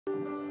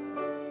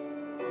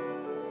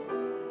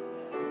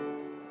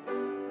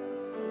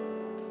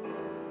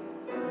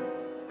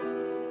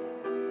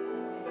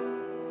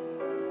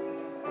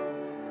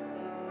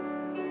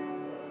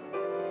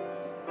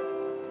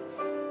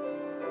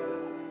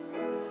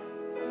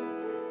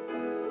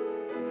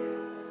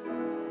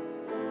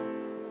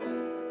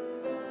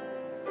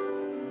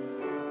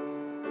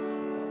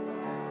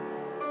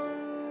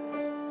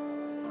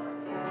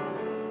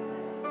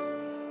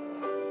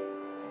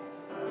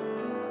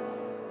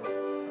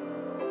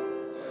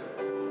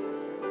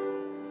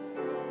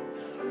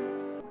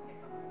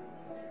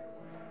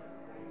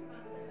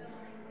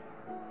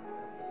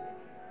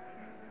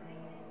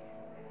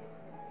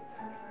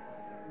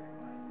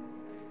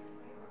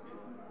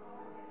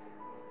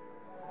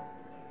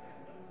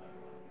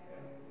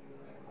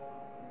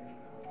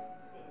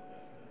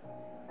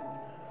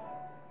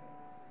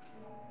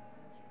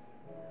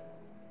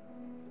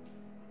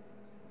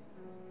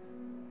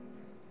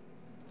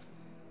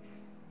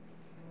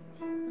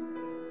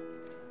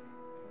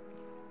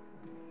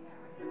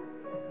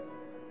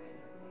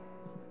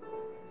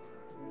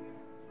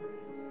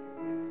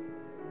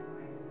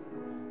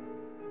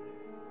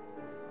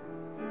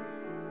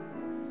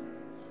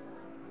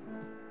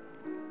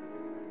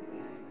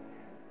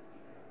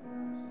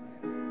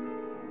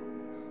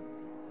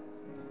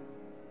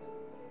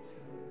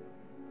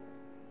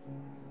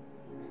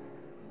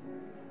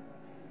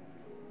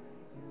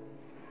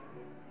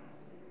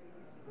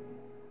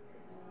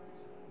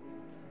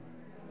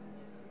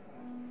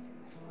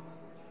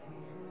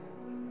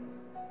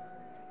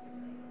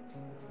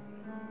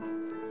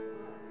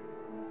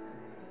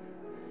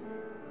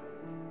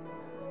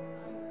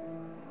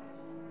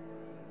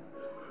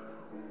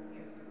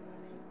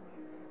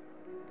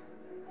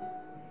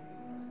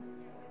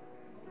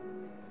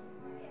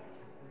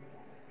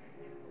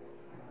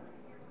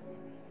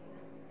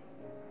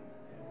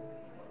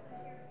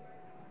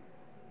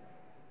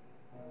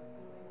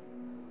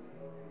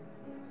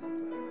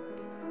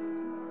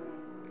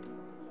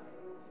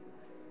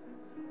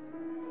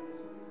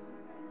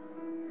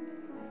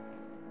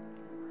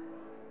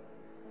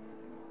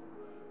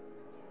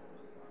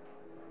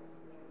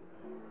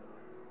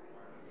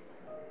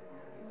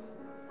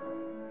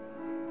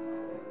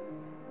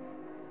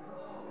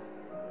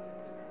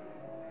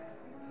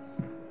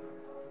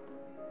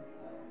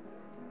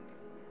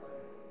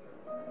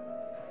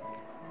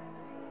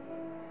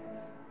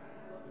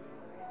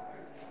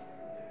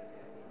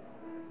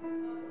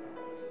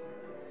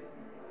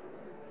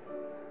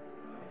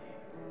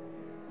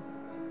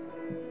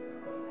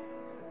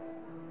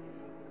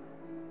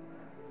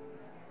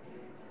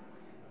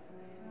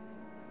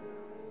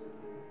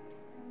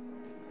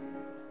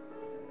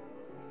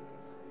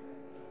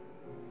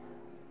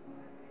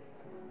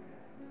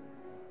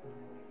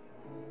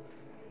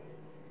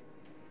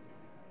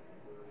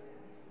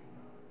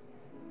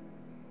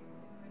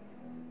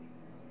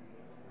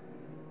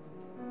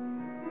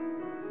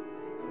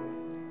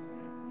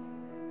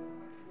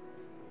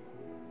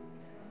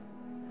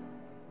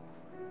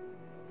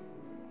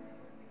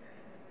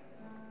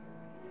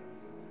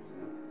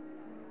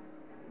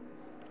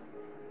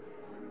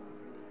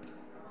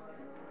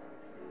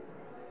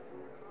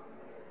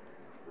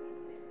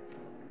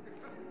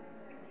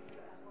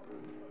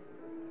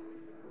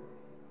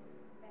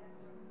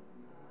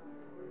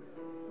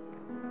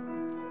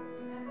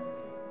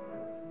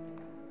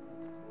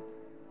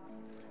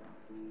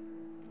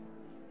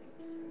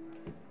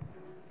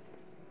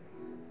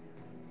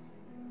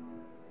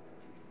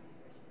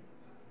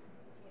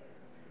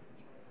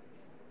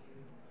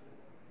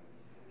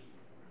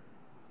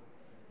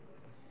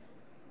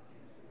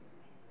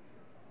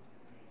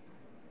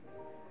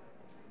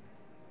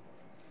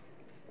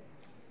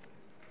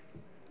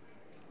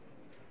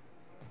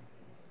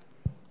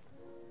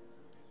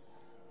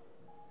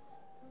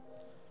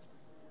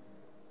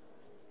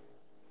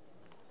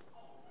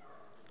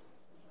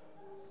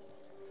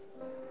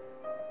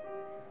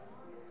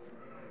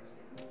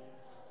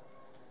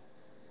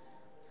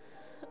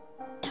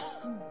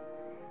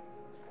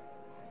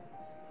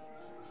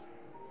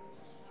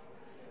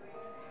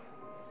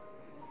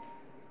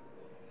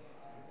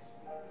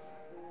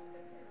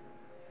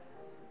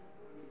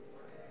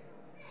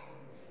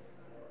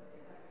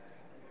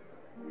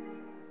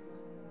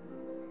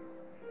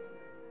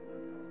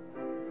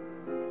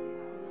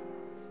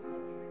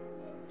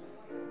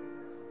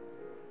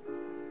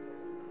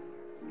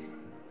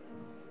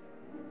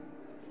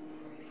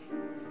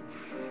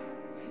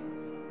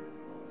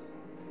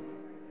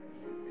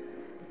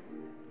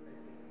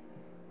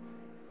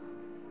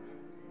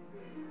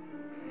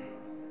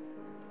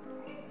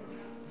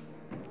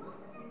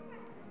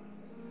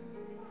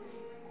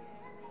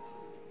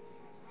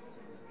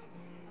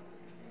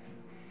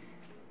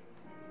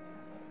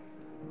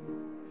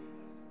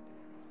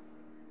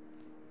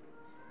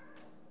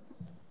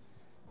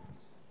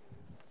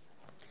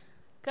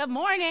Good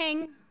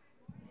morning.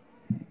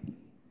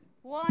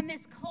 Well, on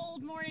this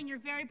cold morning, you're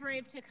very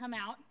brave to come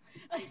out.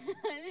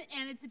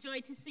 And it's a joy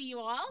to see you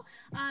all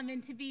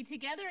and to be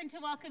together and to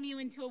welcome you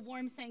into a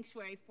warm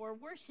sanctuary for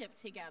worship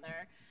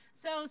together.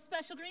 So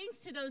special greetings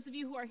to those of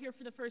you who are here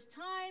for the first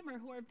time or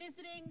who are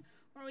visiting.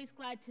 We're always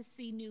glad to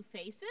see new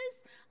faces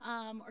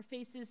or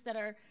faces that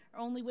are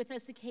only with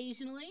us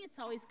occasionally. It's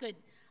always good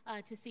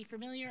to see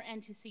familiar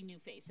and to see new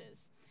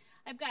faces.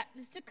 I've got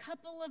just a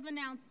couple of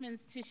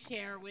announcements to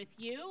share with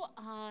you.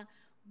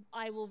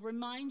 I will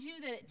remind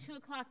you that at 2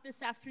 o'clock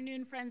this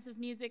afternoon, Friends of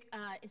Music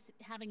is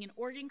having an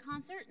organ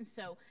concert. And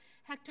so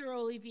Hector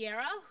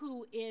Oliveira,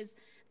 who is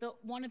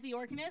one of the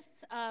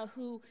organists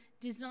who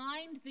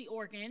designed the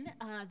organ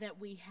that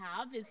we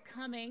have, is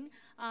coming.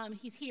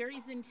 He's here.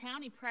 He's in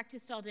town. He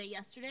practiced all day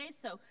yesterday.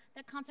 So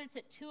that concert's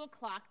at 2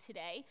 o'clock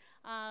today.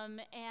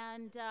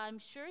 And I'm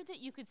sure that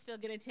you could still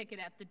get a ticket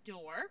at the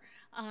door.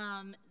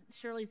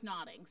 Shirley's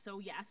nodding, so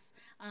yes.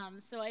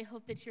 So I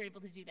hope that you're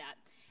able to do that.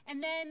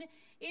 And then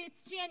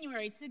it's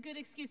January. It's a good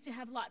excuse to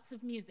have lots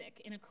of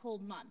music in a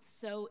cold month.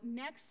 So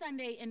next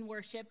Sunday in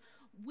worship,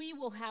 we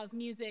will have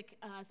music,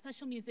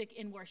 special music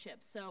in worship.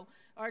 So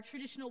our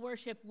traditional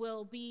worship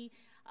will be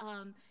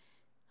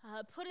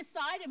put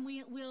aside, and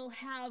we will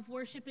have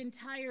worship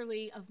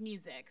entirely of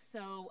music.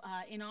 So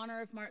in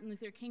honor of Martin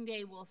Luther King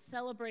Day, we'll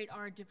celebrate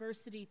our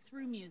diversity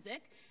through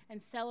music and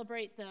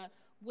celebrate the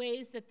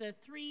ways that the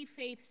three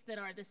faiths that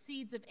are the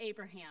seeds of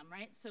Abraham,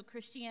 right? So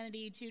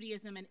Christianity,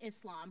 Judaism, and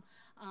Islam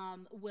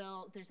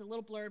there's a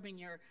little blurb in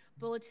your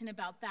bulletin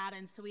about that.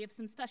 And so we have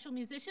some special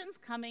musicians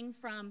coming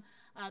from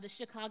the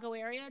Chicago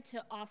area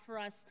to offer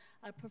us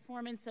a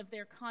performance of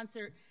their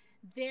concert,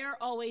 There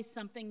Always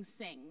Something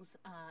Sings.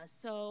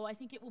 So I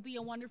think it will be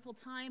a wonderful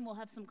time. We'll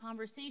have some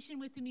conversation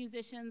with the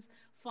musicians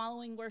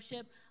following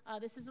worship.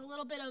 This is a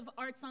little bit of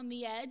arts on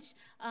the edge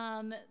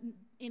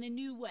in a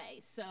new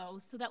way. So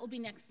that will be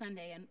next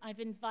Sunday. And I've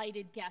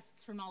invited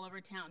guests from all over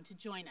town to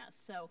join us.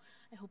 So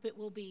I hope it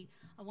will be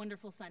a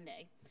wonderful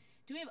Sunday.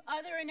 Do we have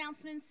other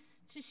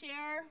announcements to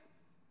share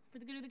for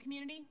the good of the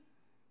community?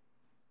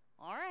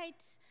 All right.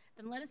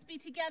 Then let us be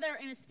together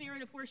in a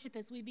spirit of worship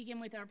as we begin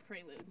with our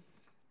prelude.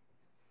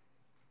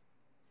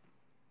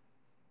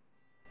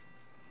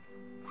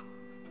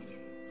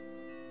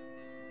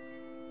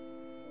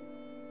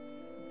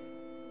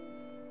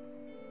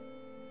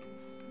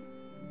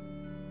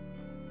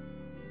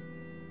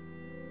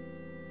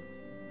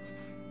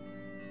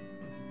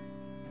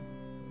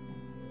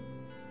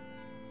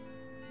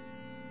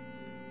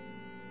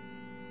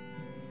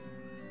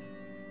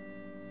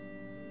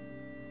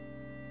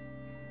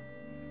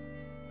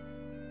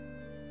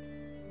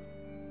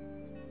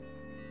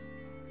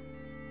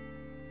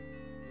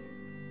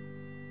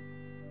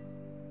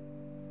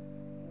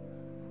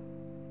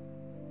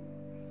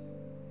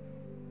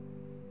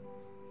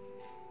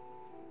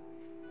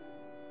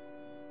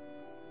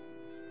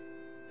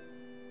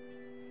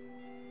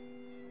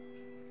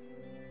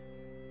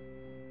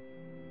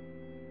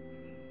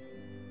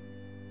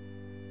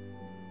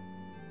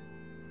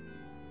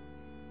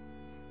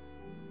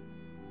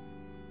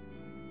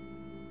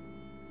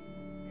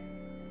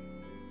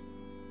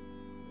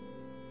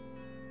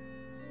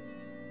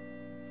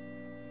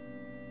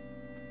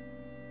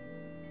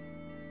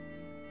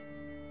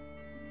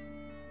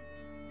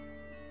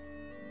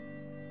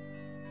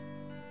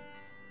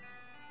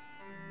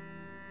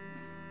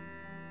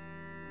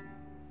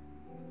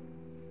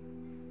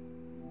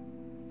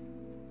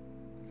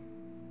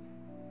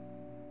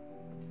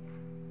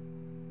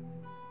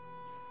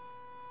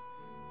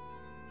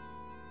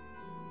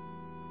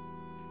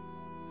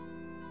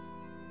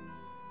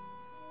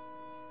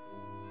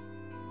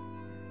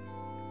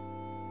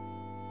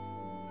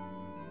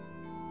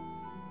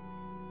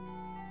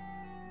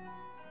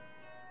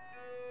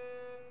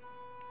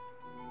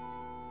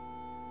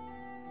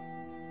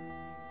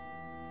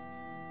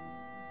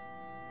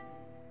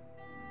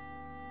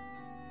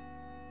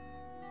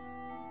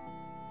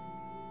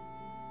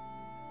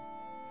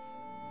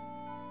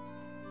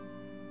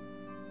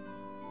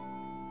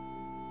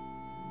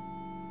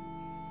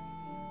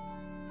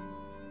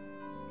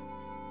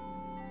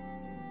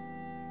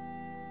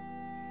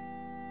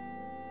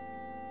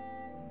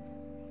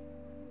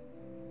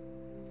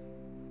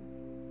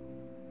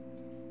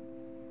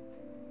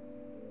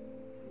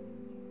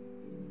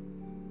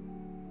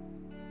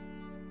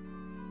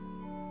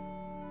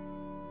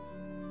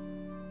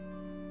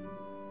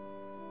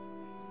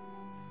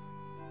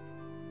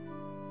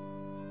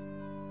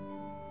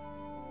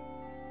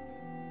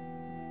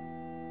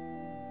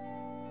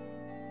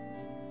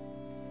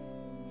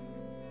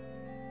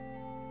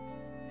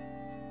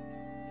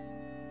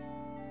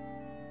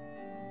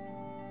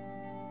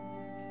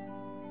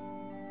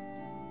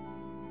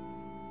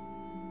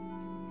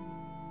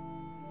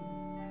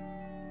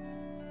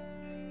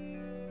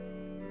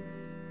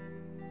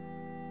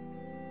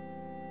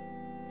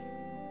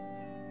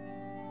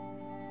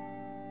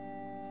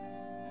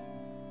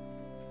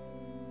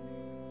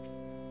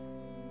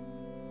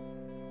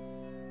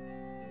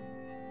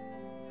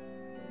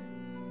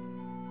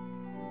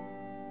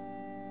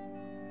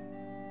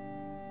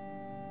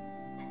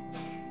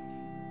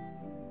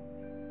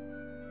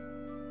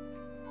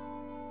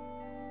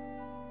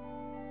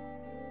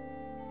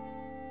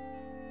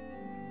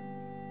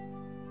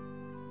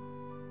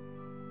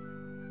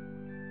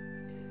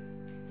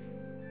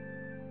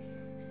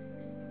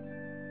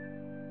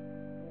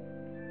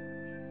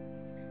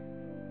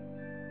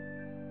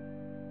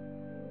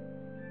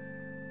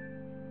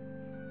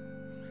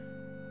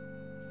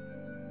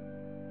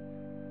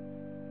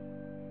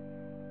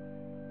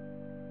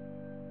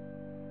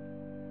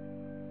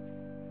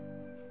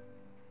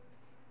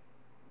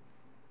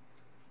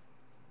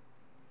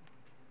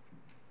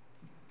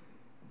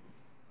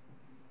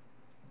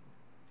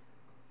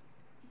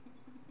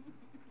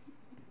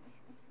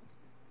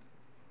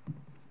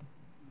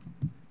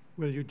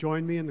 Will you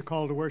join me in the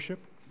call to worship?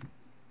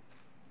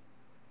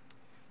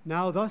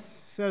 Now thus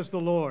says the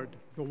Lord,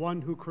 the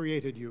one who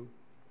created you.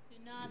 Do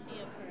not be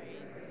afraid.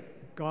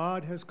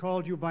 God has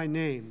called you by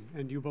name,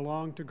 and you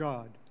belong to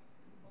God.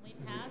 When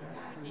we pass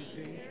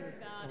through danger,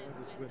 God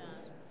is with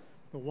us.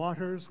 The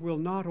waters will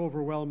not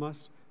overwhelm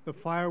us, the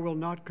fire will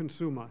not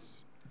consume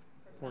us.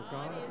 For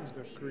God is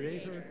the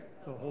Creator,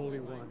 the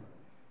Holy One.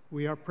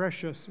 We are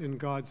precious in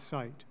God's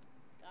sight.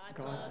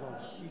 God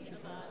loves each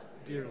of us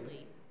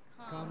dearly.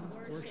 Come,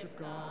 worship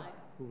God,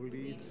 who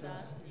leads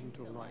us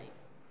into life.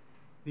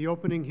 The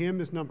opening hymn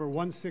is number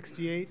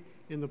 168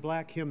 in the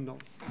black hymnal.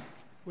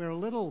 We're a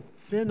little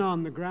thin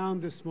on the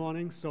ground this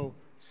morning, so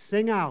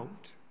sing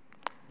out.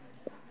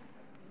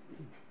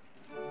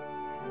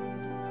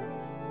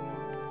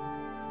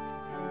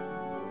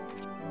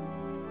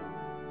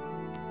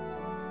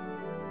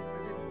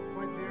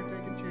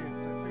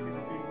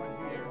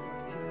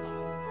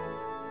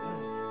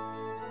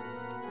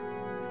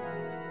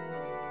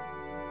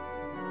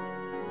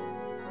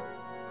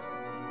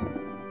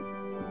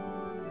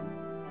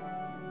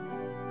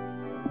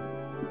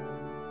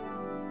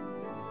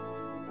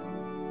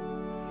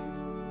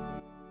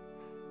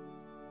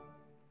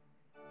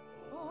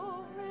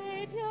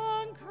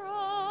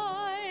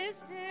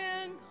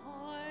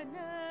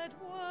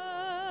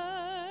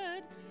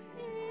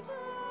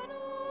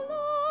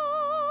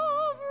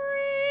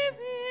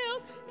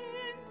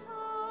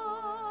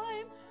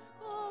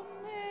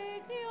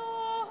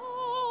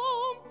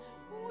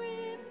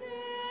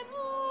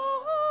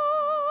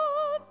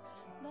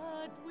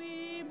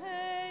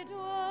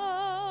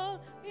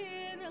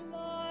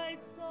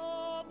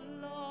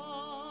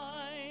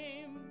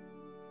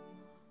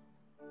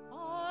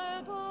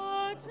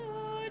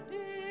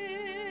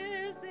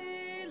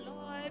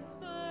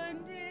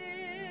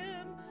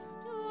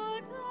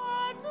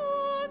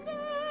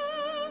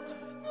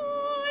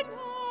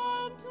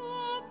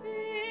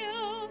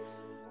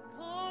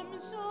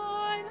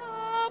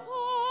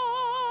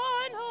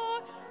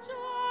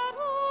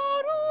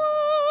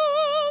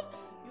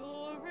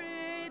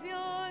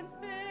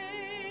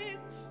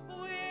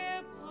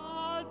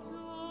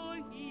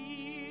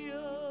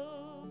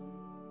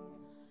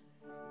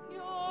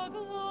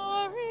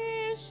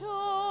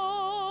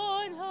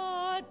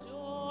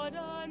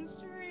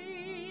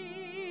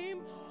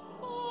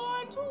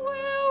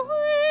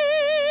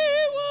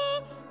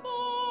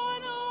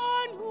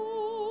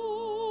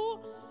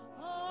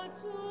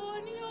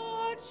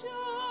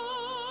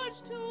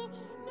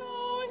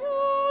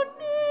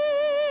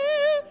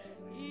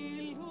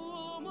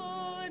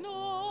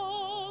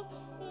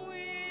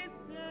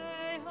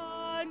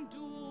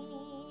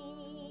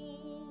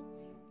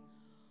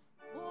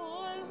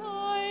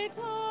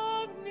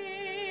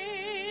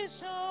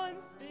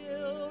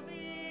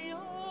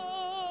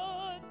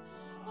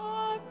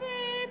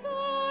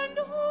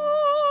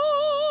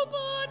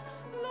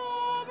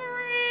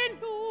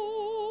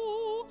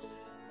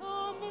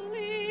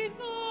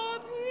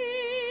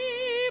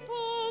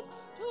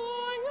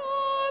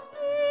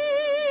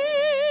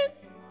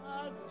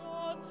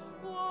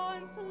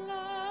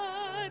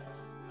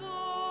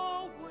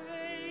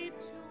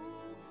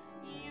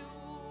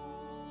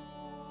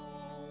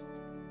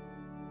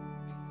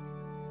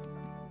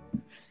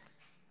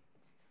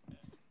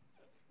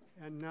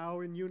 And now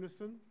in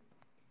unison,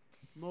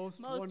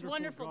 most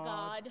wonderful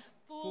God,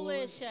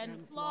 foolish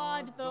and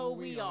flawed though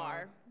we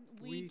are,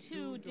 we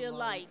too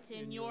delight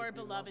in your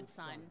beloved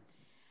Son.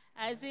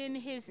 As in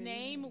his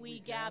name we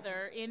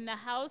gather in the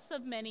house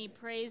of many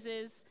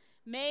praises,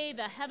 may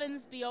the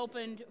heavens be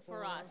opened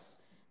for us,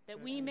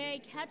 that we may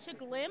catch a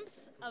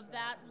glimpse of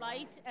that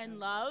light and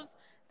love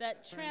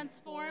that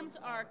transforms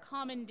our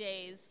common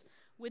days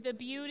with a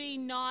beauty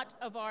not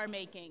of our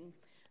making.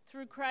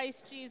 Through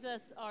Christ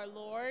Jesus our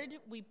Lord,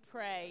 we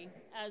pray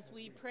as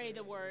we pray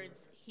the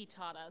words he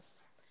taught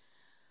us.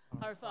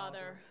 Our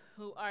Father,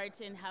 who art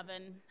in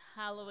heaven,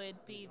 hallowed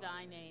be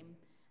thy name.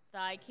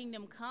 Thy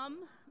kingdom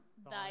come,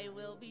 thy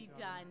will be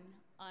done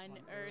on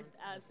earth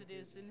as it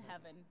is in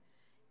heaven.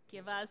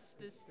 Give us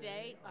this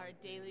day our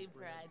daily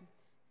bread,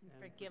 and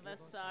forgive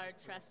us our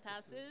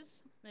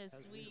trespasses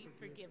as we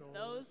forgive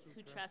those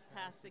who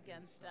trespass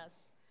against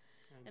us.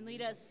 And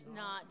lead us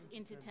not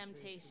into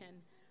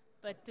temptation,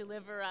 but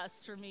deliver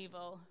us from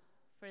evil.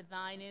 For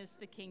thine is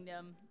the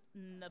kingdom,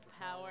 and the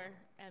power,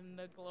 and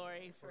the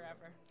glory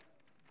forever.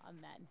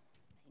 Amen.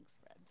 Thanks,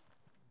 Fred.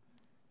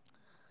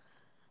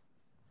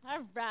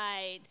 All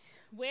right.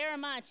 Where are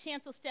my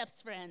chancel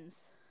steps, friends?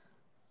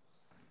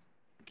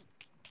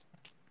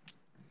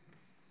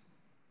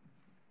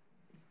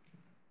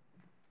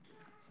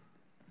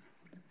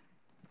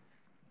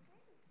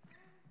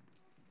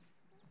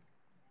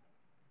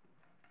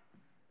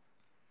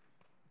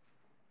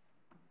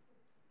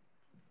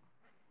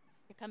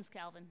 Here comes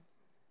Calvin.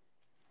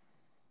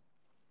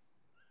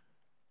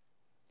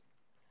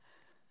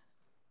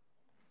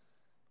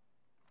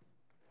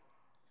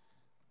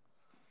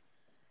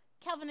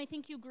 Calvin, I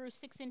think you grew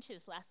 6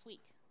 inches last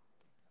week.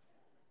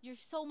 You're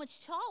so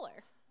much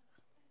taller.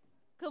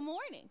 Good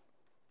morning.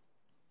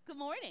 Good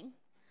morning.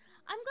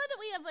 I'm glad that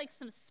we have like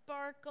some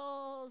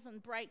sparkles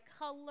and bright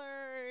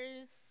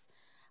colors.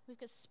 We've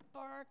got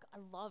spark. I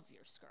love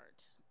your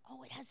skirt.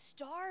 Oh, it has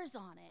stars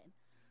on it.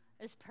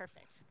 It's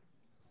perfect.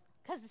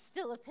 Because it's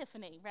still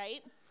Epiphany,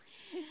 right?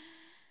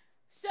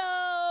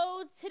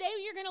 So today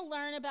you're going to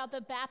learn about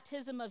the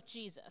baptism of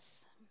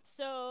Jesus.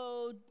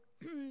 So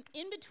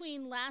in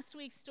between last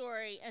week's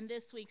story and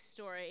this week's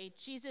story,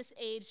 Jesus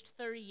aged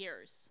 30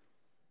 years.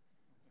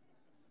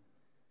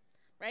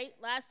 Right?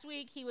 Last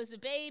week he was a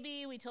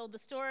baby. We told the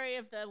story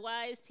of the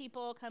wise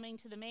people coming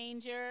to the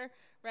manger,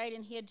 right?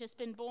 And he had just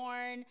been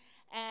born.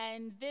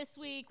 And this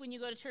week, when you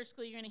go to church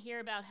school, you're going to hear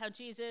about how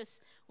Jesus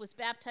was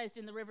baptized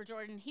in the River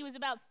Jordan. He was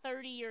about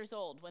 30 years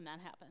old when that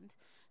happened.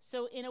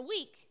 So in a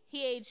week,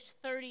 he aged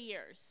 30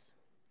 years.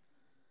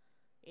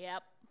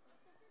 Yep.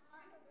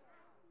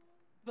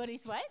 But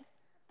he's what?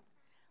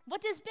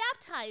 What does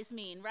baptize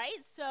mean, right?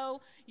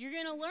 So you're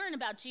going to learn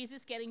about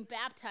Jesus getting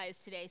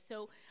baptized today.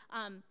 So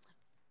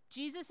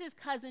Jesus'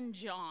 cousin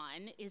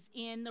John is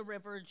in the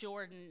River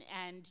Jordan,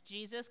 and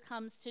Jesus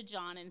comes to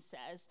John and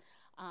says,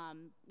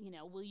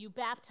 will you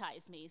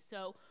baptize me?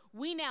 So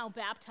we now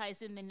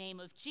baptize in the name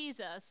of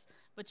Jesus,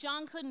 but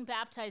John couldn't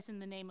baptize in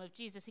the name of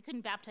Jesus. He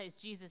couldn't baptize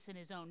Jesus in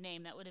his own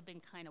name. That would have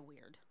been kind of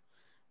weird,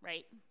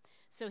 right?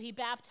 So he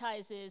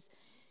baptizes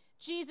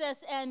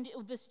Jesus, and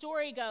the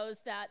story goes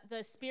that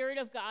the Spirit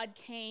of God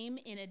came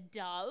in a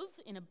dove,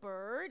 in a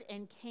bird,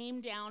 and came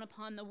down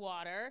upon the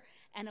water,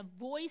 and a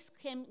voice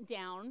came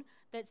down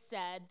that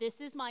said,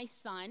 "This is my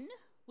Son,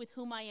 with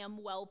whom I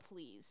am well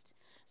pleased."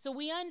 So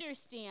we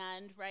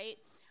understand, right,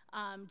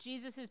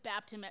 Jesus'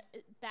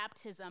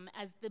 baptism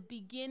as the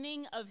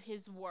beginning of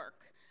his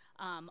work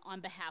on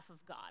behalf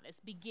of God, as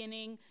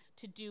beginning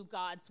to do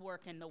God's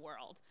work in the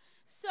world.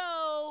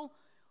 So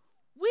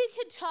we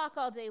could talk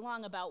all day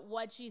long about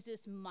what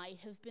Jesus might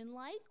have been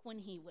like when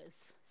he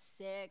was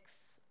 6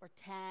 or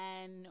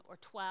 10 or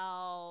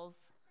 12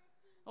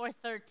 or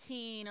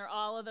 13 or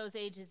all of those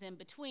ages in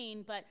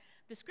between, but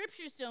the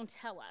scriptures don't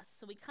tell us,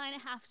 so we kind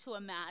of have to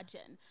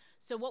imagine.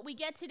 So what we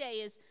get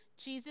today is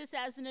Jesus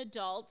as an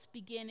adult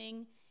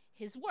beginning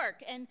his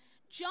work. And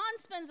John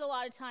spends a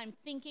lot of time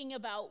thinking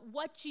about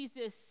what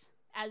Jesus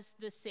as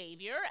the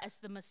Savior, as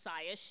the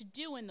Messiah, should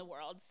do in the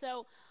world.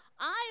 So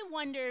I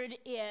wondered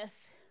if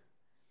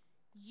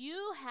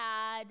you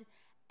had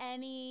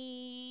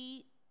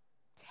any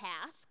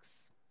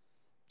tasks,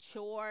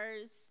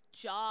 chores,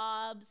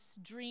 jobs,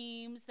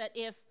 dreams that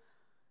if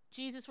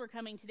Jesus were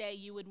coming today,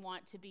 you would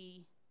want to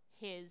be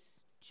his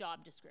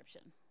job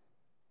description.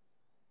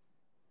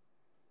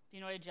 Do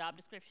you know what a job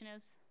description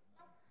is?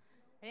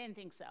 I didn't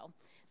think so.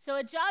 So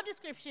a job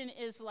description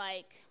is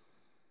like,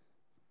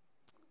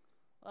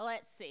 well,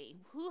 let's see.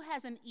 Who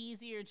has an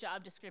easier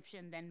job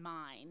description than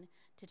mine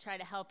to try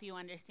to help you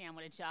understand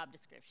what a job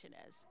description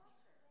is?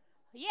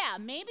 Yeah,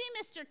 maybe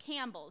Mr.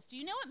 Campbell's. Do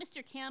you know what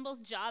Mr. Campbell's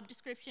job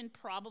description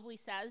probably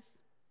says?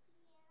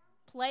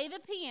 Play the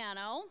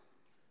piano,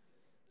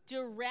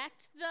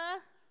 direct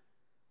the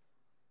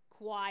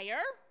choir,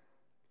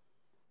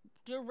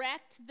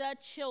 direct the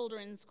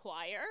children's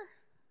choir,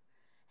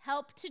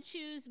 help to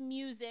choose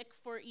music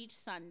for each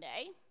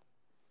Sunday.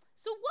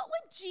 So what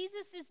would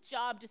Jesus'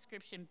 job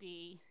description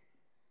be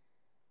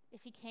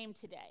if he came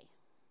today?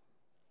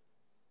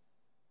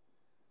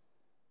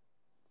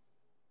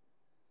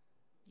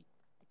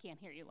 I can't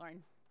hear you,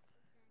 Lauren.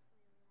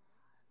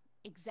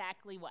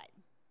 Exactly what?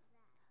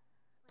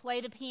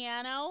 Play the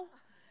piano,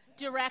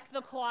 direct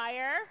the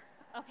choir.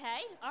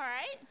 Okay, all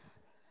right.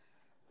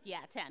 Yeah,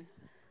 10.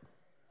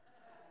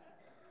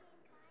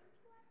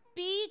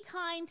 Be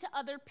kind to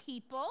other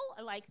people.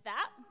 I like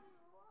that.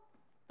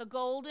 The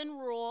golden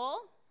rule.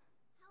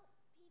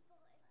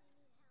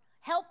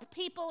 Help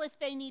people if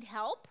they need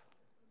help.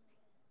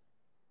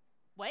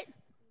 What?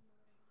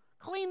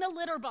 Clean the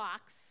litter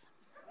box.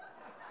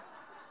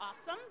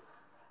 Awesome.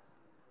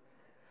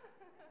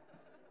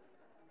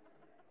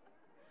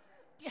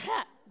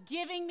 Yeah,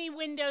 giving me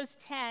Windows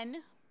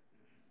 10.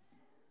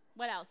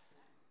 What else?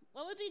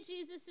 What would be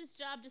Jesus'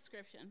 job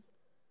description?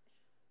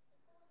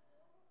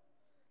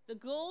 The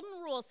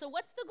golden rule. So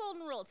what's the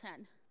golden rule,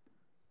 10?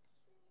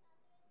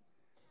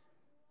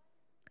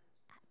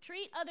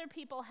 Treat other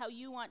people how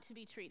you want to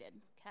be treated,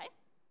 okay?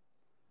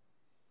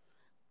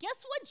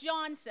 Guess what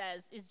John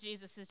says is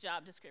Jesus'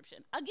 job description?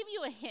 I'll give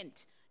you a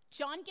hint.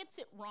 John gets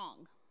it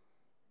wrong.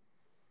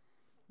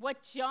 What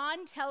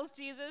John tells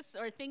Jesus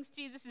or thinks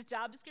Jesus'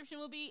 job description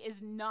will be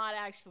is not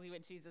actually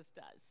what Jesus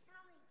does.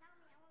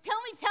 Tell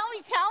me.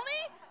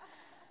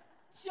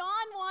 John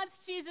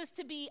wants Jesus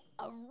to be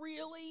a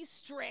really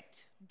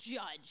strict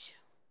judge.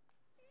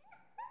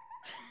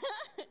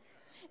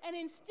 And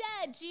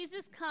instead,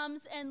 Jesus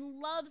comes and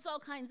loves all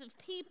kinds of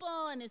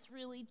people and is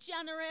really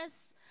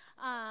generous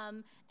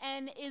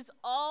and is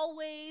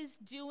always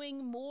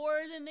doing more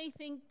than they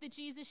think that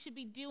Jesus should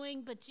be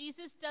doing. But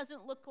Jesus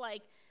doesn't look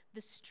like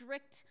the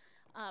strict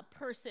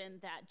person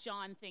that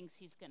John thinks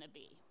he's going to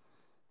be.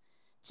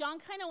 John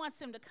kind of wants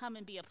him to come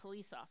and be a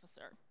police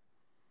officer.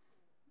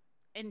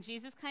 And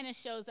Jesus kind of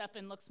shows up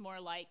and looks more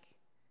like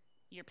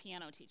your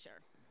piano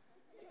teacher.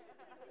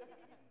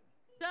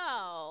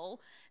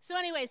 So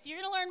anyway, so you're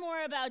going to learn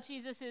more about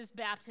Jesus'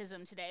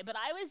 baptism today. But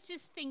I was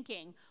just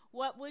thinking,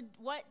 what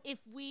if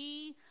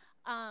we,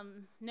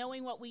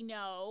 knowing what we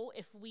know,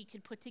 if we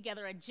could put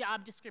together a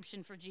job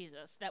description for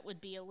Jesus that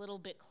would be a little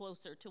bit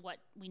closer to what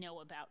we know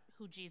about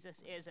who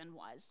Jesus is and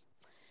was.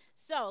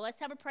 So let's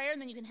have a prayer,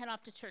 and then you can head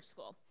off to church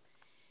school.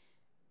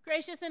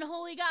 Gracious and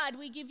holy God,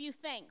 we give you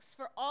thanks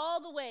for all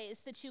the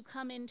ways that you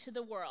come into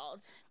the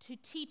world to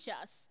teach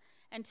us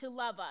and to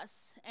love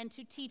us and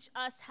to teach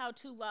us how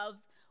to love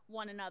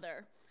one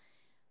another.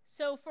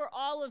 So for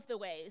all of the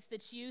ways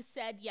that you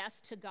said yes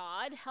to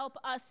God, help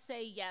us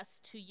say yes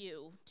to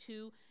you,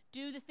 to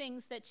do the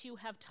things that you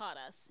have taught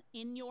us.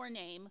 In your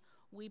name,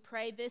 we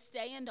pray this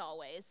day and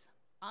always.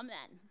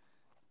 Amen.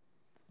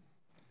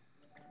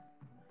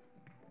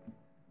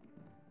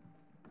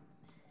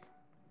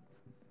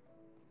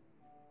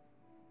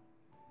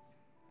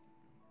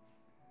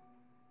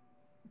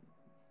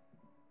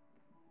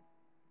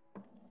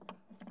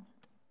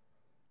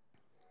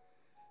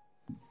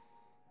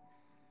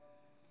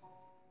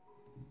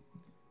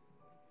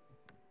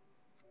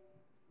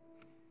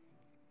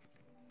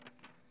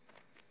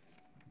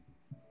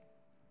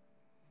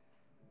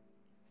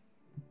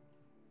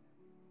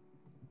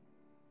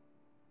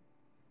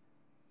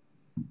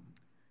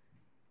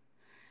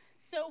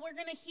 So we're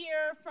going to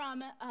hear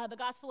from the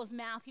Gospel of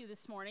Matthew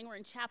this morning. We're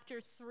in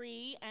chapter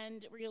 3,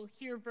 and we'll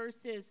hear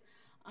verses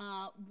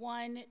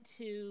 1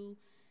 to,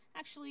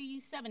 actually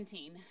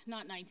 17,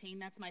 not 19,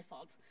 that's my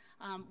fault,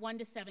 1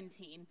 to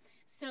 17.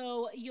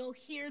 So you'll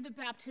hear the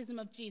baptism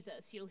of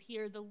Jesus. You'll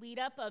hear the lead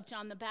up of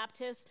John the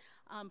Baptist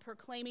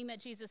proclaiming that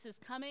Jesus is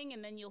coming,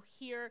 and then you'll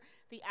hear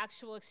the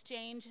actual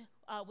exchange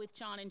with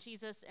John and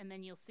Jesus, and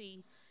then you'll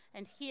see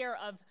and hear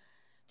of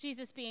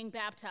Jesus being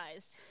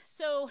baptized.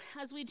 So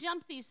as we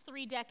jump these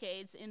 3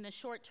 decades in the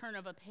short turn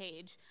of a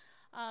page,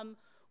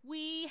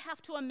 we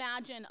have to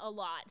imagine a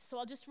lot. So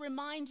I'll just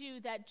remind you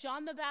that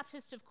John the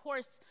Baptist, of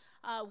course,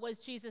 was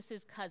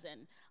Jesus'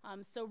 cousin.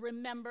 So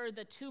remember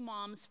the 2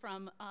 moms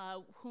from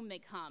whom they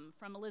come,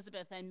 from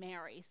Elizabeth and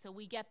Mary. So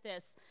we get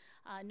this.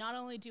 Not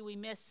only do we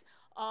miss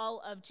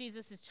all of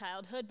Jesus'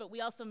 childhood, but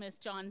we also miss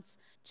John's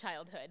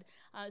childhood.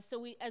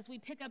 So as we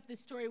pick up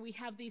this story, we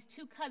have these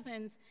 2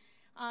 cousins.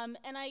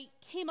 And I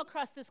came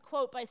across this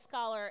quote by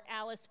scholar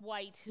Alice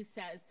White, who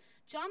says,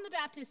 John the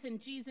Baptist and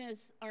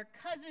Jesus are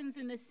cousins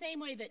in the same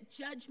way that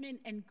judgment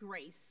and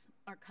grace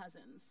are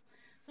cousins.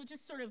 So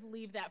just sort of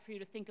leave that for you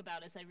to think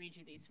about as I read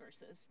you these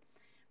verses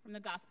from the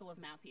Gospel of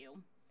Matthew.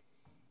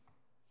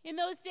 In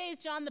those days,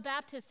 John the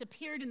Baptist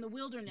appeared in the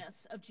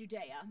wilderness of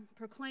Judea,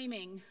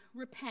 proclaiming,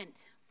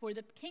 "Repent, for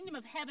the kingdom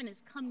of heaven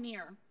is come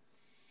near.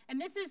 And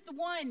this is the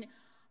one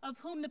of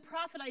whom the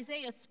prophet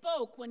Isaiah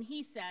spoke when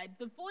he said,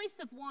 'The voice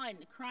of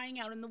one crying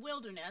out in the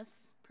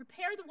wilderness,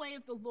 prepare the way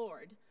of the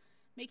Lord,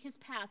 make his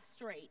path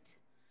straight.'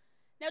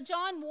 Now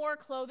John wore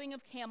clothing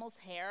of camel's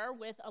hair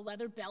with a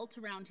leather belt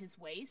around his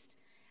waist,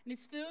 and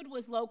his food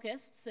was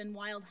locusts and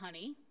wild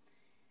honey.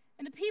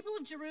 And the people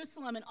of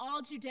Jerusalem and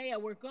all Judea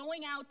were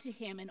going out to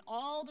him in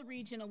all the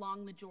region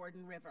along the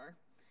Jordan River.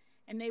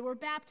 And they were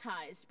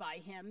baptized by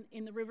him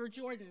in the river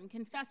Jordan,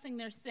 confessing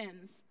their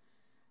sins.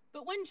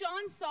 But when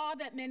John saw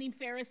that many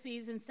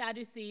Pharisees and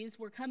Sadducees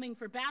were coming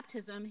for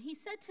baptism, he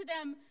said to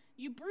them,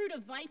 'You brood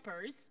of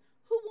vipers,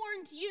 who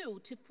warned you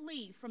to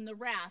flee from the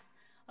wrath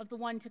of the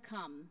one to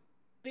come?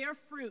 Bear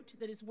fruit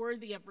that is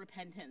worthy of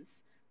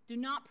repentance. Do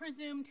not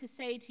presume to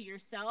say to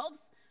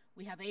yourselves,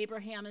 we have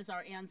Abraham as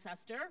our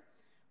ancestor.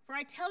 For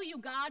I tell you,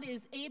 God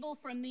is able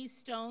from these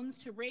stones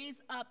to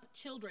raise up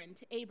children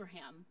to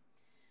Abraham.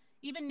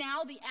 Even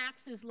now the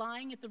axe is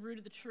lying at the root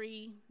of the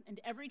tree, and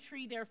every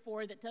tree,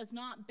 therefore, that does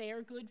not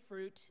bear good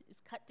fruit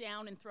is cut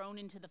down and thrown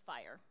into the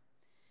fire.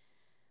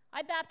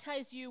 I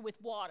baptize you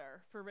with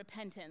water for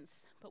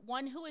repentance, but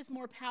one who is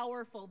more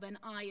powerful than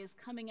I is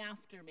coming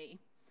after me.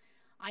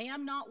 I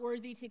am not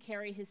worthy to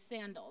carry his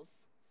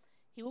sandals.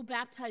 He will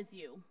baptize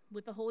you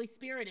with the Holy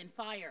Spirit and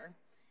fire,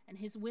 and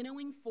his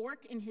winnowing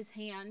fork in his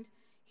hand,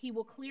 he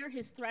will clear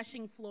his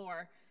threshing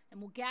floor and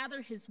will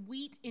gather his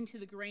wheat into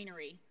the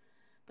granary.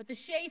 But the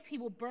chaff he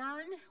will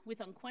burn with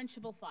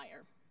unquenchable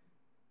fire.'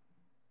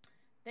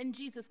 Then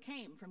Jesus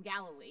came from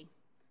Galilee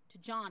to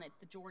John at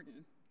the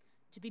Jordan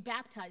to be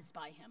baptized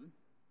by him.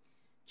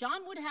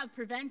 John would have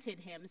prevented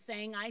him,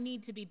 saying, 'I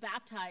need to be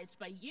baptized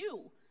by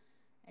you,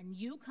 and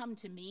you come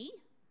to me?'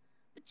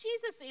 But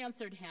Jesus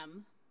answered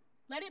him,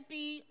 'Let it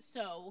be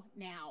so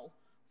now,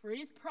 for it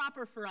is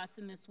proper for us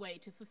in this way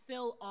to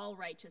fulfill all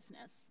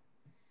righteousness.'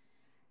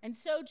 And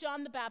so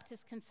John the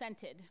Baptist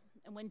consented.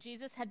 And when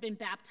Jesus had been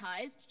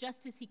baptized,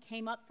 just as he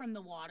came up from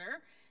the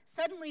water,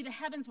 suddenly the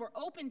heavens were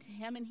opened to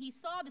him, and he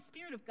saw the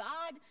Spirit of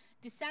God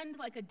descend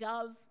like a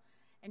dove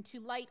and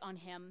to light on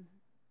him.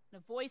 And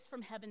a voice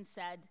from heaven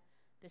said,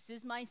 'This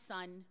is my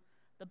Son,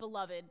 the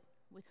beloved,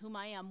 with whom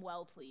I am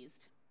well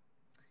pleased.'"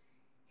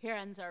 Here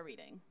ends our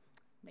reading.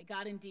 May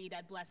God indeed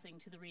add blessing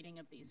to the reading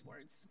of these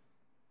words.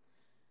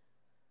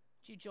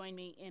 Would you join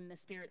me in the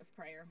spirit of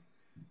prayer?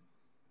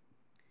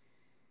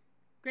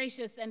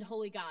 Gracious and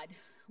holy God,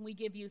 we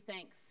give you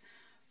thanks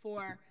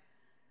for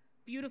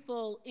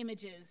beautiful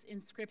images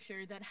in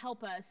Scripture that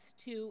help us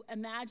to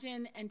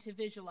imagine and to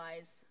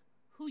visualize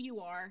who you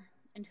are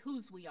and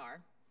whose we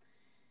are.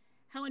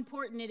 How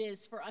important it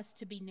is for us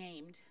to be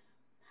named.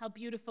 How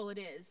beautiful it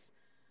is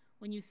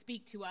when you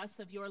speak to us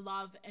of your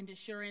love and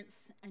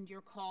assurance and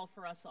your call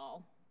for us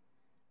all.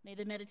 May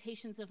the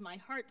meditations of my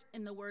heart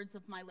and the words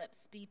of my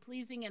lips be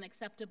pleasing and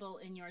acceptable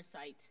in your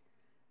sight,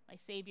 my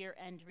Savior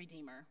and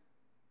Redeemer.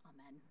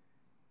 Amen.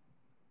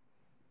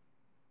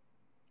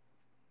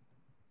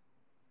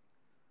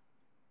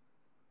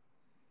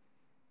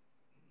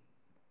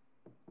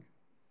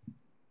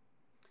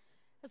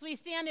 As we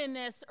stand in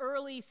this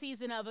early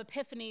season of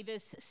Epiphany,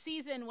 this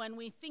season when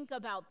we think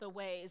about the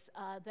ways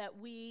that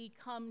we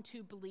come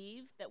to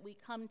believe, that we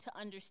come to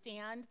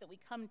understand, that we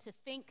come to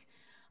think,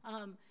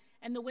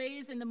 and the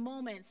ways and the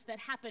moments that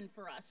happen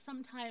for us,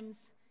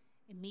 sometimes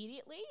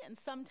immediately and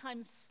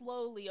sometimes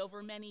slowly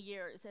over many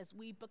years as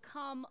we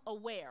become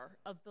aware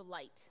of the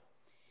light.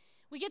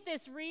 We get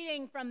this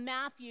reading from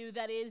Matthew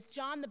that is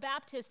John the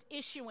Baptist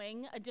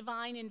issuing a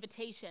divine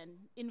invitation,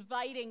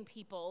 inviting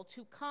people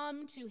to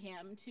come to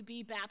him to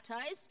be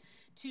baptized,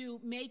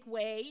 to make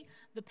way,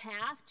 the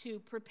path,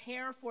 to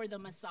prepare for the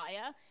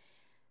Messiah.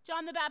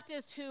 John the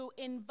Baptist who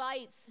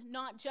invites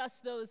not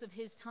just those of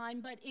his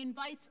time, but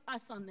invites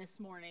us on this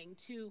morning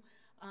to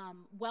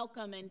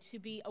welcome and to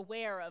be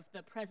aware of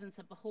the presence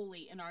of the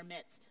Holy in our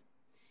midst.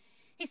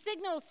 He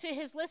signals to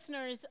his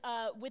listeners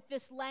with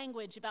this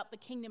language about the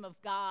kingdom of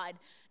God.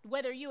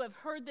 Whether you have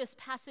heard this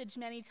passage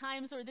many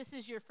times or this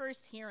is your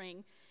first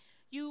hearing,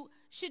 you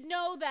should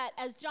know that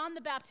as John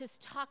the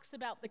Baptist talks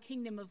about the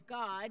kingdom of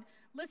God,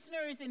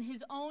 listeners in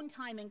his own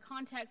time and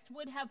context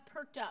would have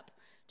perked up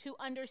to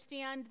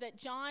understand that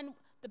John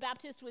the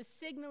Baptist was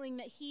signaling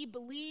that he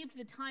believed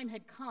the time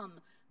had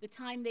come, the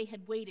time they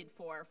had waited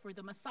for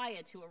the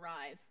Messiah to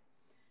arrive.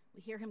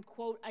 We hear him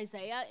quote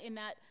Isaiah in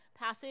that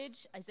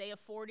passage, Isaiah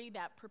 40,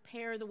 that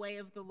prepare the way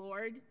of the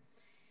Lord.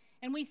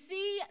 And we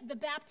see the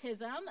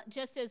baptism,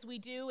 just as we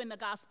do in the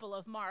Gospel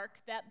of Mark,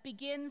 that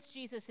begins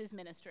Jesus'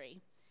 ministry.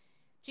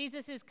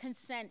 Jesus'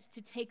 consent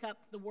to take up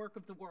the work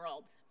of the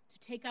world, to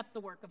take up the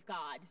work of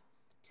God,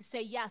 to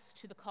say yes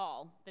to the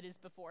call that is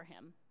before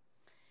him.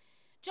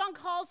 John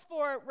calls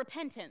for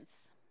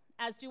repentance,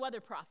 as do other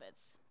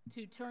prophets,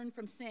 to turn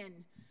from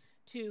sin,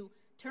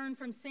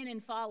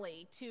 and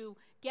folly, to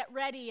get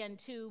ready and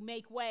to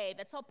make way.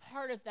 That's all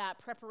part of that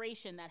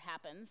preparation that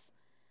happens.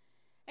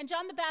 And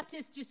John the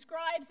Baptist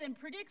describes and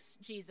predicts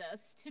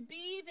Jesus to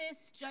be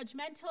this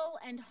judgmental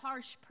and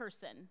harsh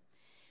person.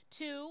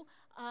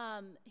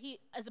 He,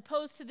 as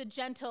opposed to the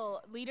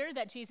gentle leader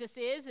that Jesus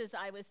is, as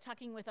I was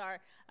talking with our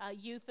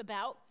youth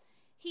about,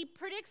 he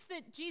predicts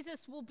that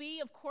Jesus will be,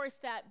 of course,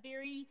 that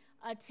very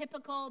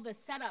typical, the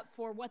setup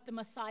for what the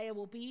Messiah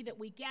will be that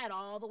we get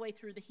all the way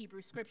through the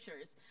Hebrew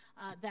Scriptures,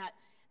 that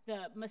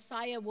the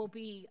Messiah will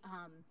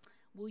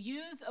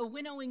use a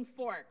winnowing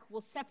fork,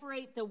 will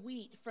separate the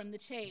wheat from the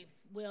chaff,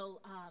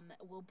 will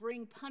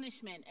bring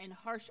punishment and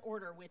harsh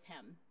order with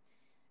him.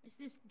 There's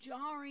this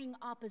jarring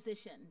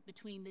opposition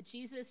between the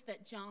Jesus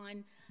that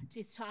John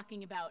is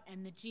talking about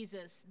and the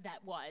Jesus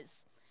that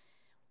was.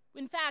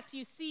 In fact,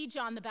 you see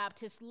John the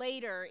Baptist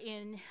later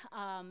in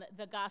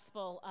the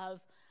Gospel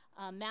of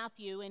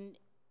Matthew. In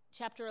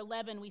chapter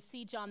 11, we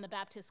see John the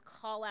Baptist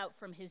call out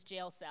from his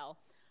jail cell,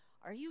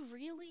 "Are you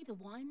really the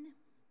one?"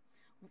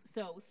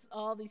 So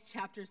all these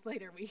chapters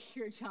later, we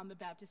hear John the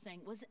Baptist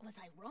saying, was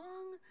I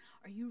wrong?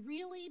 Are you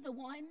really the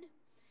one?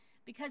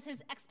 Because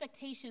his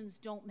expectations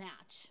don't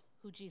match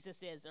who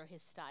Jesus is or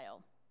his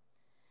style.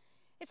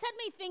 It's had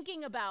me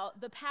thinking about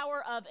the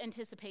power of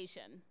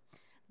anticipation.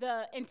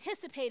 The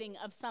anticipating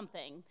of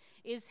something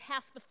is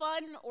half the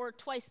fun or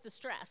twice the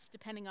stress,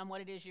 depending on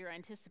what it is you're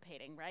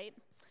anticipating, right?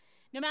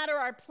 No matter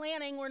our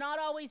planning, we're not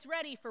always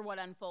ready for what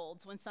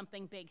unfolds when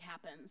something big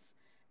happens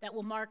that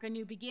will mark a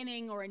new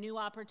beginning or a new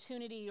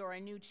opportunity or a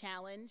new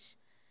challenge.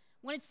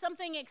 When it's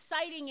something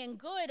exciting and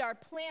good, our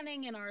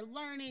planning and our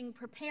learning,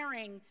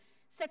 preparing,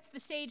 sets the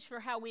stage for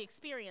how we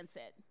experience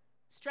it,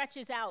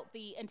 stretches out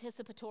the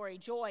anticipatory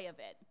joy of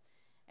it,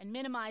 and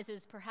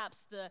minimizes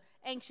perhaps the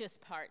anxious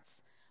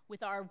parts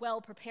with our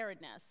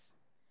well-preparedness.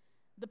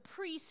 The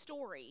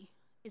pre-story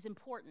is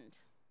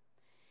important.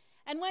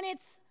 And when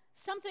it's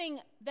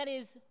something that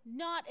is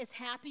not as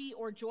happy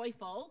or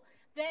joyful,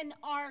 then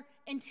our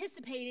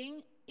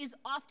anticipating is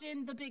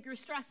often the bigger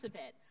stress of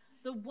it.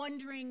 The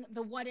wondering,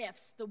 the what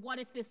ifs, the what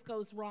if this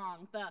goes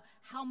wrong, the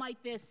how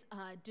might this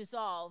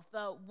dissolve,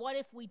 the what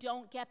if we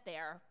don't get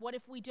there, what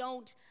if we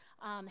don't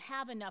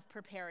have enough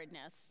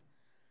preparedness.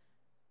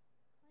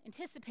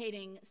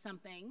 Anticipating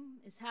something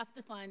is half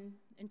the fun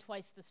and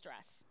twice the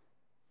stress.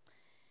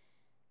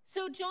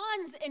 So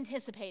John's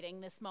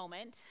anticipating this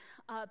moment,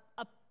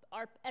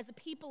 as a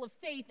people of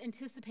faith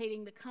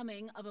anticipating the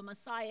coming of a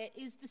Messiah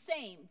is the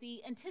same.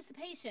 The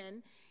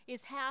anticipation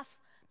is half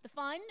the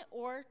fun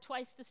or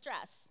twice the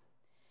stress.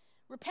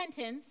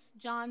 Repentance,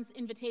 John's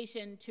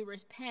invitation to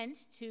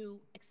repent, to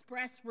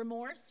express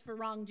remorse for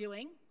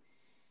wrongdoing,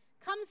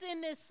 comes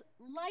in this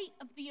light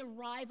of the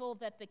arrival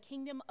that the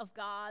kingdom of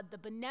God, the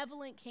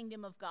benevolent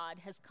kingdom of God,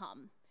 has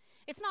come.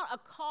 It's not a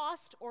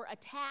cost or a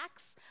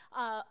tax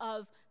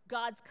of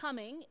God's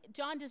coming.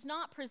 John does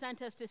not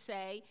present us to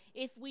say,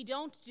 if we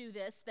don't do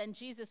this, then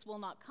Jesus will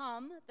not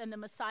come, then the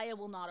Messiah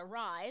will not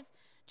arrive.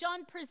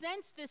 John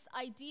presents this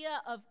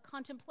idea of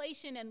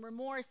contemplation and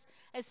remorse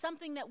as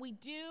something that we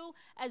do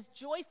as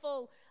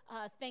joyful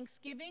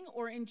thanksgiving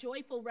or in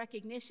joyful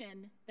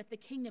recognition that the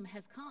kingdom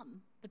has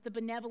come, that the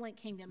benevolent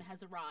kingdom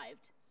has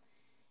arrived.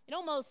 It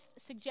almost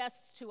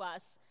suggests to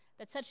us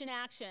that such an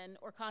action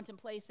or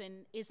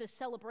contemplation is a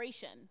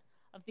celebration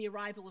of the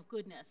arrival of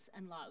goodness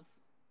and love.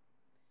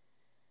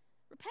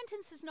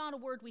 Repentance is not a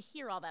word we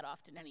hear all that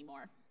often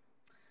anymore.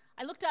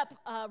 I looked up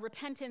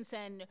repentance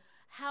and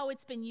how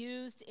it's been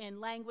used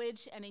in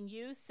language and in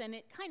use, and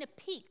it kind of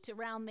peaked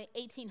around the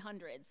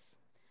 1800s,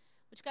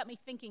 which got me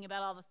thinking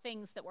about all the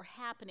things that were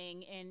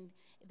happening in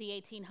the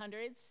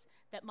 1800s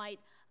that might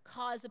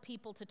cause a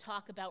people to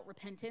talk about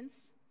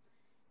repentance.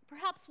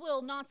 Perhaps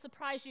will not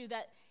surprise you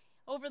that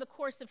over the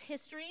course of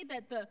history,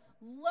 that the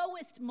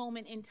lowest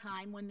moment in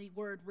time when the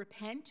word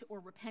repent or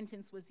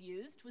repentance was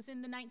used was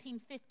in the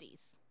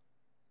 1950s.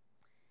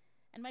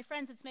 And my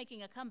friends, it's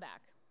making a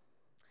comeback.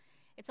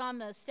 It's on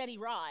the steady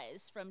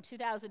rise from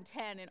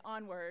 2010 and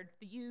onward.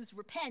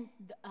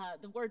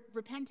 The word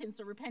repentance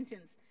or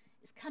repentance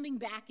is coming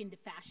back into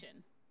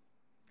fashion.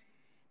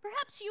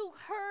 Perhaps you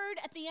heard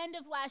at the end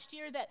of last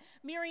year that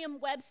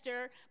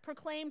Merriam-Webster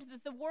proclaimed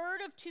that the word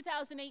of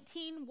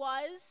 2018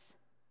 was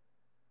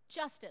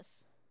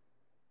justice.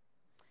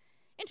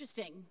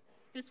 Interesting,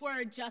 this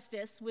word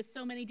justice with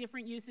so many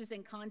different uses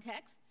and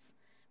contexts.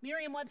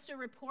 Merriam-Webster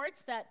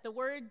reports that the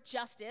word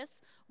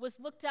justice was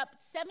looked up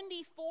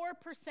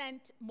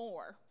 74%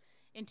 more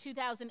in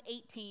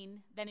 2018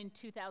 than in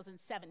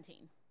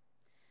 2017.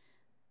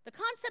 The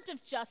concept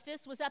of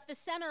justice was at the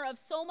center of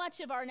so much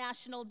of our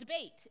national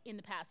debate in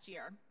the past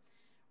year.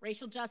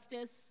 Racial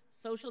justice,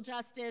 social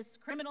justice,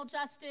 criminal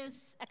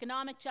justice,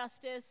 economic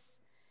justice.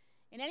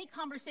 In any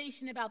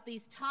conversation about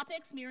these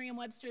topics,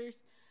 Merriam-Webster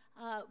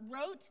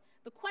wrote,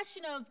 the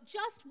question of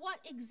just what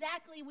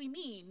exactly we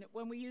mean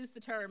when we use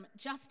the term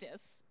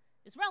justice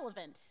is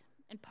relevant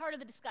and part of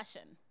the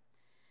discussion.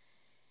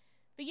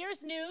 The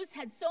year's news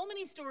had so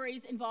many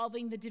stories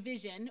involving the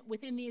division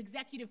within the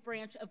executive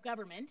branch of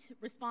government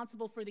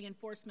responsible for the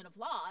enforcement of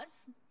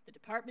laws, the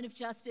Department of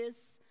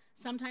Justice,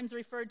 sometimes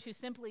referred to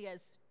simply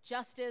as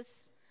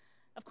Justice.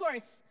 Of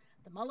course,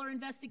 the Mueller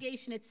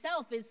investigation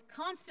itself is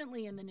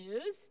constantly in the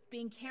news,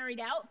 being carried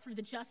out through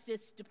the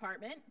Justice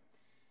Department.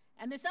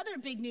 And this other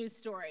big news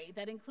story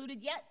that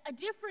included yet a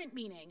different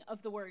meaning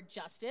of the word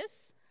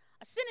justice,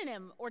 a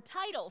synonym or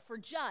title for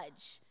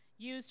judge,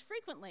 used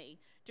frequently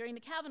during the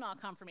Kavanaugh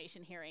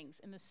confirmation hearings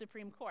in the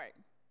Supreme Court.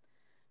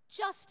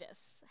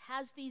 Justice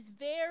has these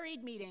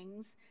varied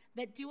meanings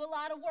that do a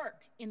lot of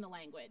work in the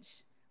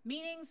language,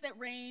 meanings that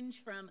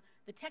range from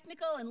the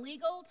technical and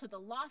legal to the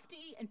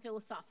lofty and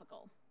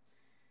philosophical.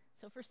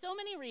 So for so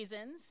many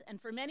reasons and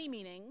for many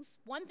meanings,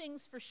 one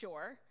thing's for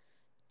sure,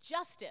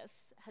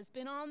 justice has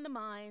been on the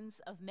minds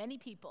of many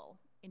people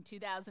in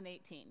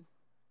 2018.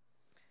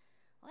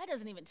 Well, that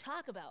doesn't even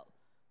talk about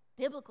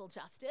biblical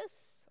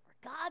justice or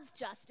God's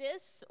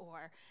justice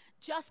or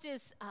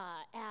justice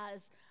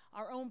as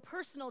our own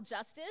personal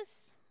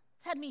justice.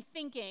 It's had me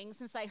thinking,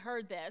 since I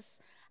heard this,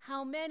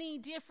 how many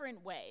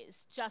different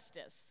ways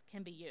justice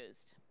can be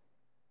used.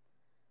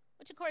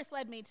 Which, of course,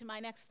 led me to my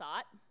next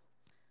thought.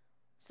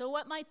 So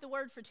what might the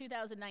word for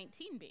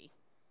 2019 be?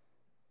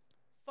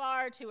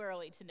 Far too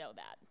early to know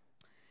that.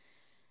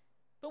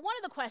 But one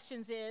of the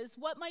questions is,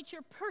 what might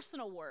your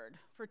personal word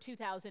for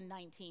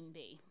 2019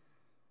 be?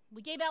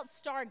 We gave out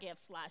star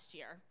gifts last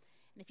year.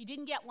 And if you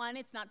didn't get one,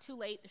 it's not too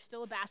late. There's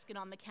still a basket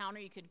on the counter.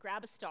 You could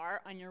grab a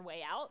star on your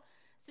way out.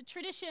 It's a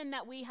tradition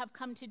that we have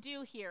come to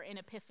do here in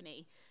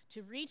Epiphany,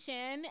 to reach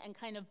in and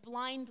kind of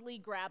blindly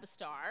grab a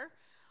star,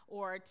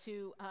 or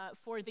to,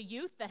 for the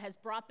youth that has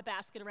brought the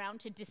basket around,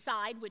 to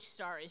decide which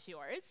star is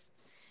yours.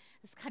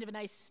 It's kind of a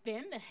nice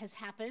spin that has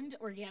happened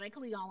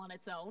organically all on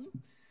its own.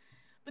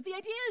 But the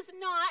idea is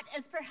not,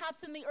 as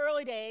perhaps in the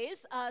early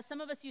days,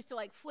 some of us used to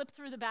like flip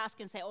through the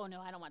basket and say, oh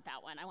no, I don't want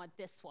that one, I want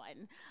this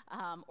one.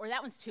 Or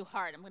that one's too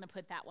hard, I'm gonna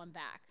put that one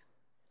back.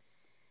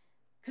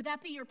 Could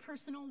that be your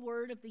personal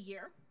word of the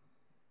year?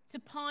 To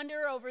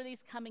ponder over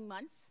these coming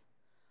months?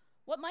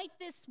 What might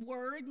this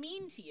word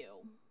mean to you?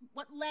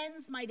 What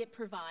lens might it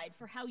provide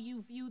for how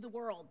you view the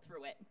world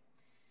through it?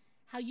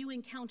 How you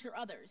encounter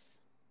others?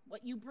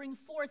 What you bring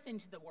forth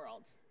into the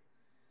world?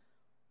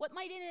 What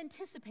might it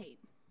anticipate?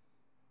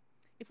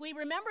 If we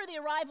remember the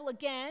arrival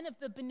again of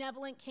the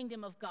benevolent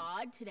kingdom of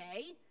God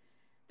today,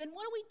 then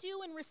what do we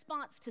do in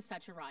response to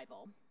such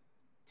arrival?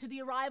 To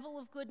the arrival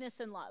of goodness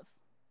and love?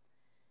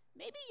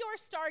 Maybe your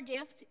star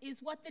gift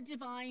is what the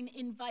divine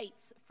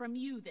invites from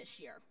you this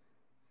year.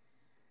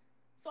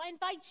 So I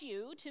invite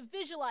you to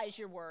visualize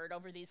your word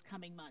over these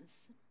coming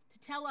months, to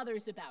tell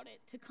others about it,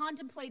 to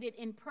contemplate it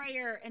in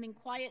prayer and in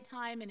quiet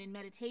time and in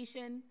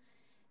meditation,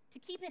 to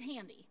keep it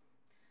handy,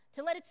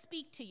 to let it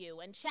speak to you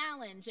and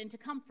challenge and to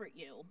comfort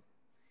you.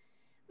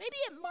 Maybe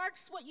it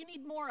marks what you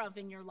need more of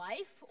in your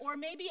life, or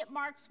maybe it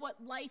marks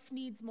what life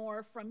needs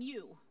more from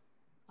you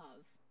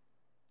of.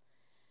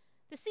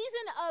 The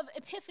season of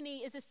Epiphany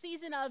is a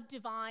season of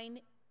divine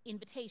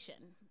invitation,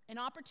 an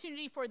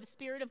opportunity for the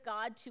Spirit of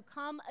God to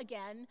come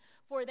again,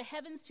 for the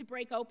heavens to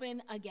break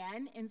open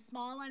again in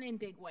small and in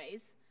big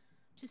ways,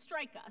 to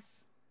strike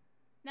us.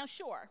 Now,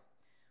 sure,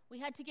 we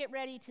had to get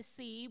ready to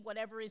see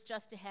whatever is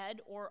just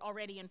ahead or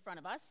already in front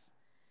of us.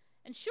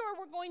 And sure,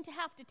 we're going to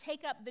have to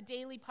take up the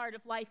daily part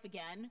of life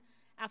again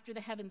after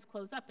the heavens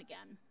close up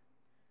again.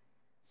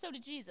 So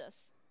did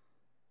Jesus.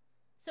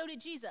 So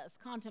did Jesus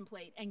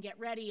contemplate and get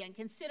ready and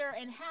consider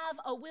and have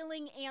a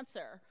willing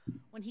answer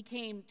when he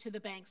came to the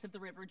banks of the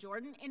River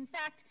Jordan. In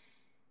fact,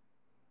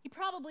 he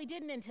probably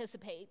didn't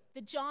anticipate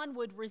that John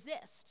would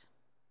resist.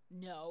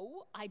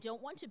 No, I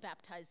don't want to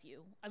baptize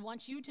you. I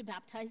want you to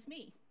baptize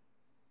me.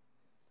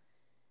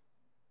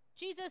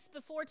 Jesus,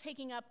 before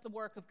taking up the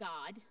work of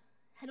God,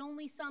 had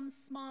only some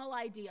small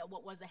idea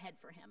what was ahead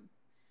for him,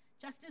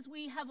 just as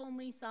we have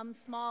only some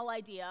small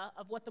idea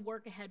of what the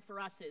work ahead for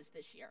us is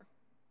this year.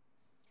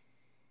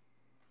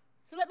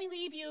 So let me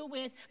leave you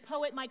with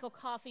poet Michael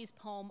Coffey's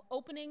poem,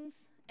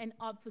 Openings and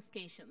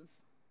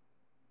Obfuscations.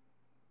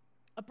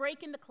 A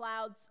break in the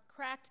clouds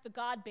cracked the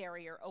God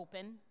barrier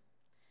open.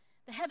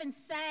 The heavens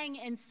sang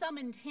and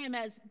summoned him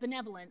as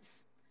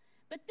benevolence.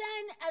 But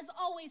then, as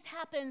always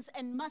happens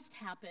and must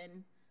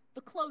happen,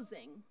 the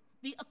closing,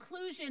 the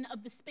occlusion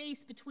of the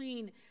space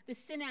between the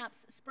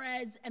synapse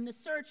spreads and the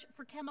search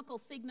for chemical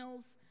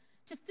signals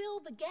to fill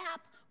the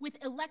gap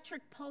with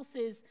electric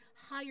pulses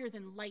higher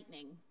than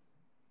lightning.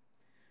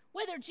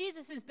 Whether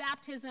Jesus'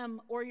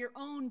 baptism or your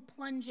own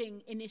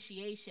plunging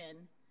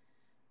initiation,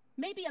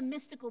 maybe a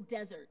mystical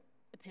desert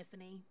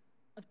epiphany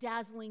of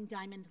dazzling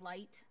diamond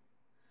light,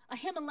 a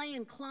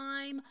Himalayan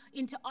climb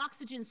into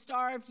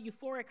oxygen-starved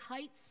euphoric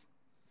heights,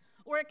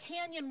 or a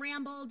canyon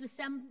ramble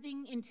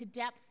descending into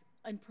depth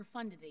and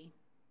profundity.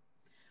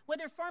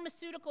 Whether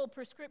pharmaceutical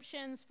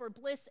prescriptions for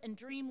bliss and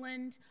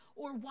dreamland,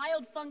 or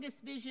wild fungus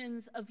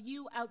visions of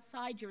you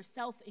outside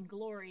yourself in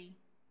glory,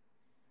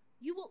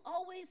 you will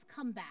always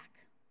come back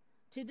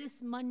to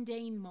this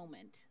mundane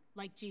moment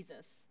like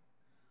Jesus,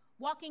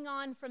 walking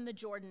on from the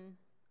Jordan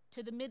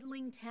to the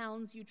middling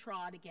towns you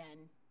trod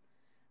again,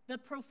 the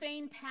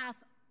profane path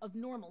of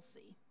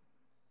normalcy,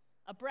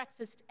 a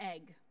breakfast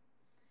egg,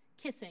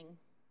 kissing,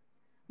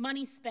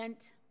 money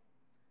spent,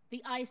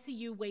 the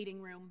ICU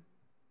waiting room,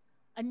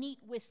 a neat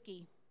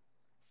whiskey,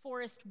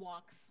 forest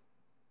walks,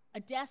 a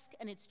desk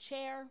and its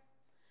chair,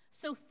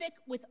 so thick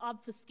with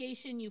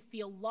obfuscation you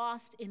feel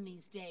lost in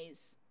these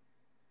days.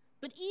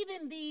 But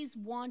even these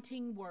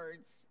wanting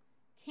words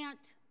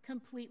can't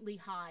completely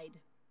hide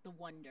the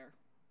wonder.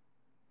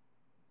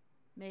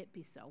 May it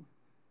be so.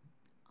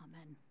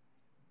 Amen.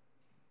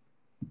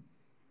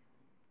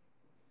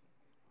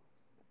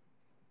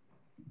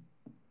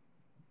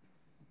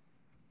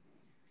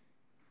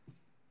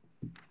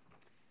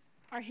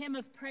 Our hymn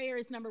of prayer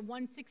is number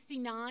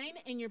 169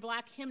 in your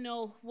black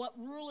hymnal, What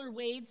Ruler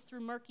Wades Through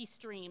Murky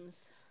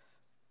Streams.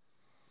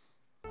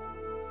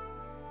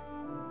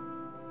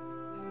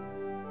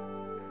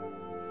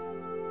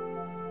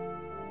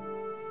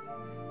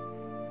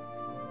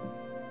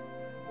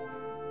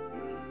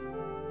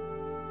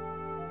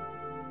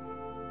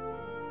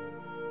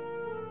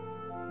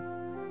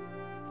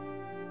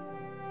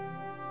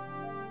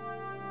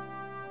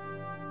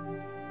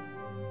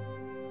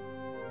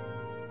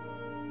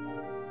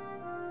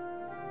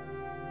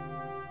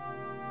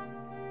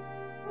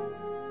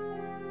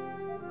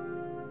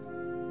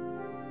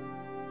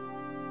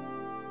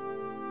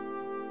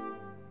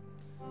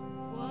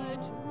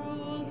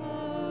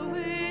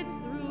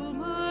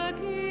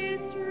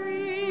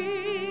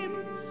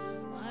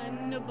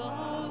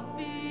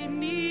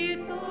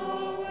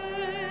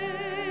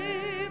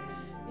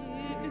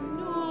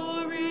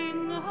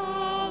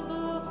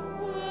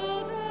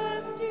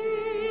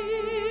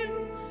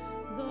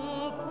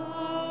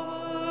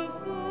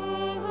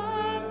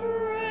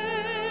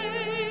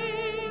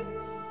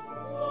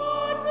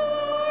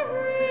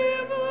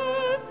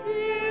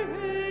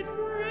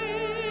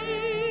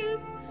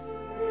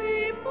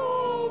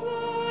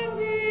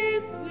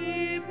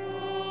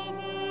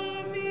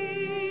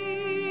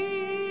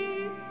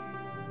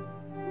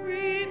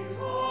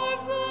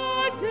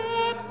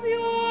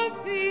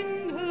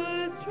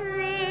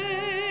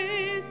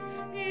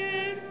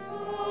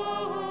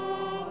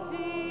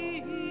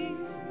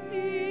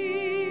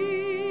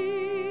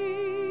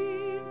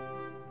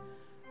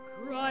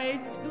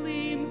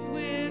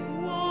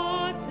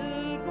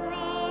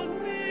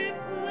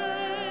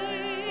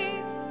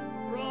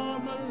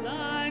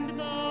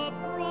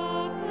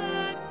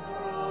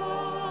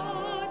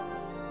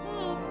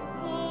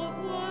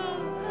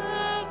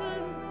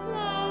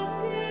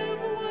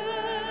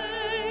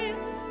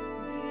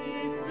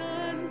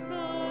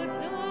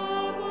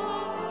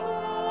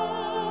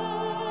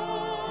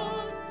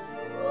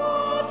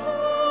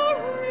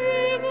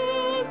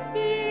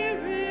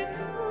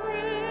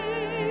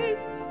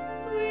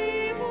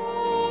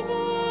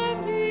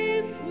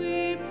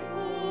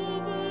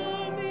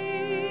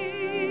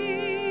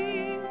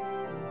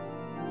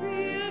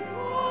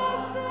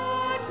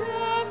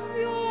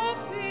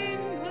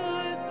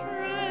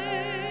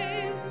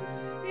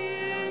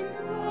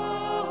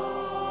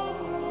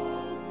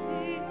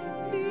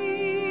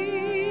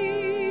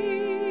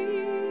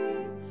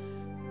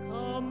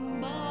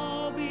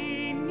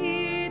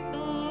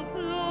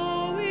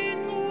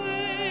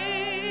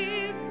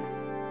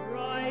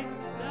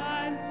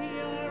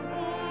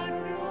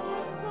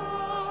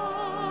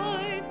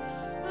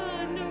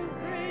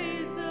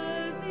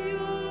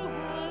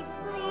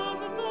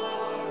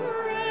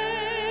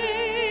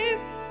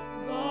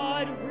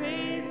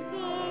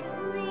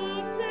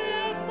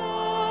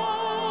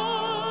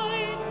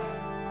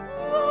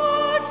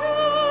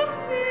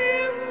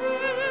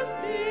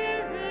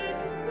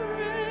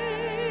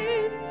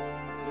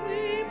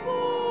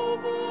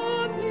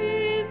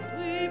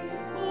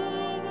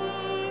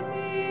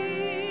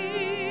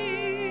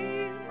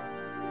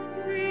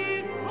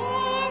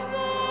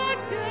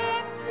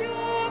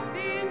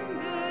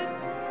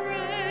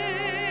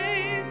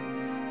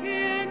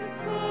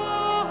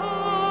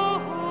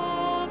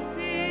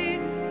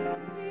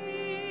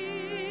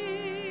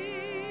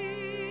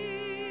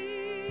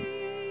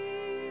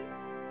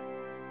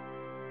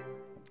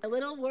 a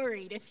little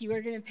worried if you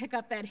were going to pick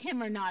up that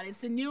hymn or not.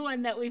 It's a new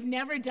one that we've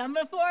never done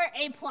before.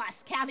 A+.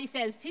 Kathy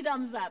says 2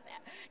 thumbs up.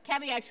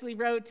 Kathy actually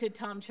wrote to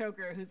Tom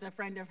Choker, who's a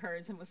friend of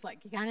hers, and was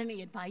like, "You got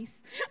any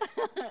advice?"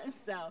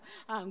 So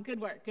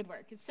good work, good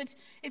work. It's such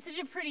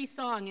a pretty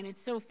song, and it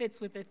so fits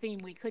with the theme.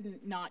 We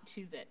couldn't not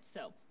choose it.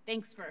 So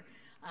thanks for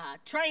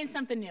trying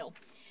something new.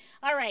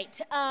 All right,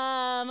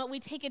 we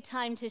take a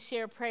time to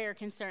share prayer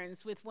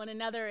concerns with one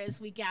another as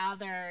we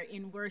gather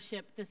in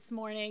worship this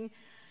morning.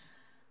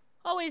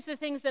 Always the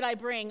things that I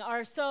bring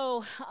are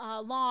so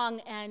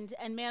long and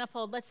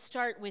manifold. Let's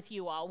start with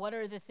you all. What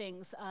are the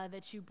things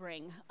that you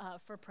bring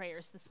for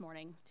prayers this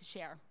morning to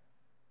share?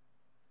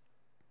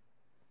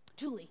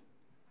 Julie.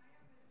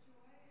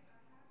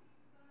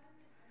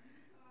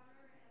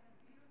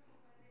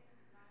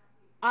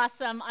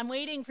 Awesome. I'm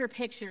waiting for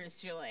pictures,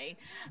 Julie.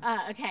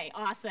 Okay,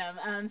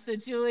 awesome. So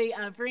Julie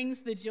brings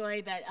the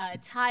joy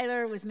that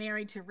Tyler was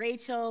married to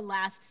Rachel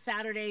last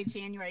Saturday,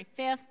 January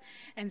 5th.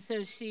 And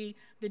so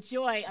the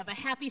joy of a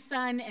happy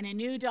son and a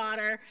new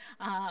daughter,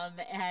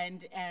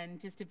 and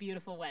just a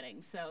beautiful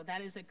wedding. So that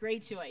is a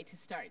great joy to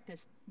start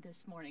this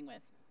morning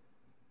with.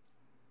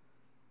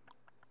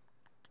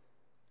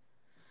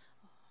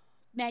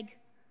 Meg.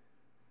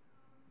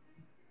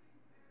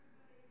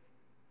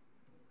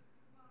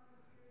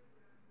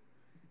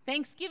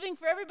 Thanksgiving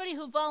for everybody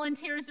who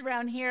volunteers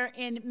around here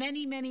in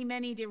many, many,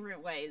 many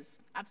different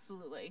ways.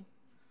 Absolutely.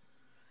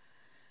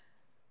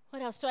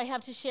 What else do I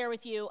have to share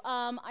with you?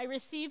 I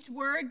received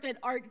word that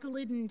Art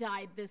Glidden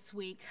died this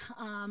week.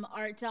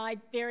 Art died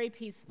very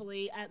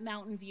peacefully at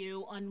Mountain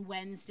View on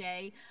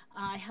Wednesday.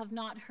 I have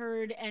not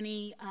heard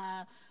any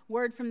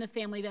word from the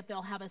family that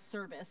they'll have a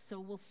service, so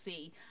we'll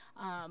see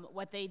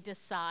what they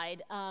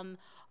decide.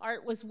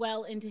 Art was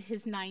well into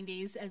his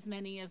 90s, as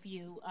many of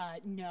you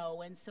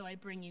know, and so I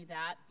bring you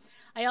that.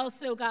 I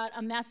also got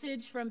a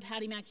message from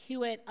Patty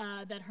McHewitt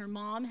that her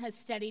mom has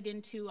steadied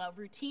into a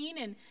routine,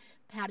 and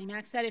Patty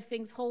Mac said if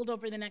things hold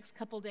over the next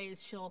couple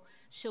days,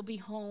 she'll be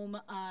home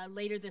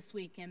later this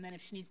week, and then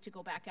if she needs to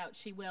go back out,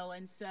 she will.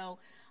 And so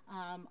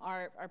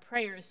our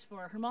prayers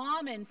for her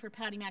mom and for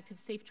Patty Mac to have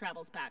safe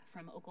travels back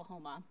from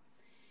Oklahoma.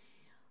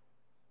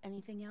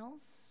 Anything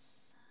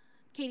else?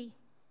 Katie?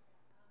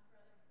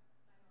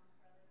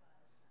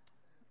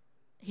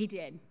 He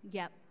did,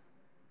 yep.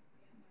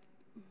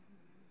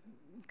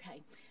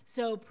 Okay,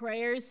 so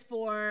prayers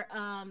for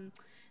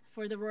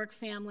the Rourke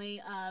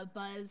family.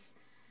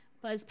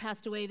 Buzz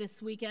passed away this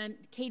weekend.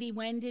 Katie,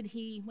 when did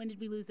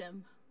we lose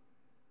him?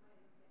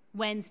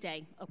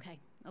 Wednesday.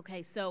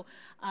 Okay. So,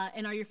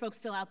 and are your folks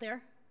still out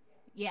there?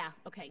 Yeah.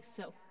 Okay.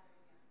 So,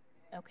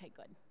 okay,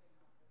 good.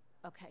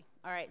 Okay.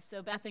 All right.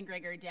 So Beth and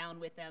Greg are down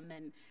with them,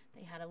 and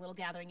they had a little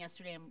gathering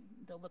yesterday, and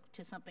they'll look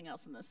to something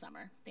else in the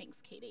summer.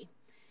 Thanks, Katie.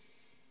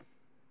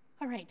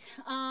 All right.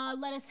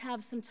 Let us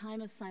have some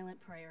time of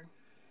silent prayer.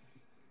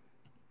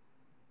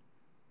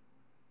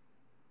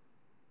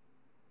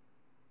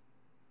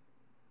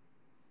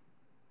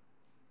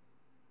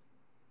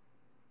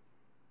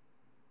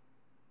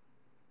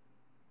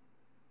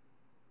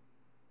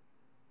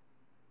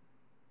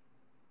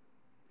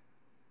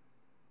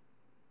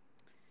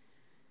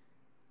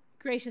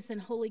 Gracious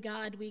and holy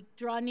God, we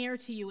draw near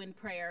to you in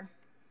prayer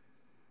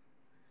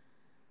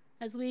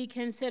as we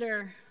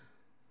consider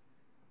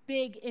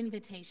big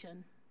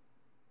invitation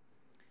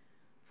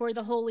for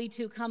the holy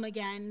to come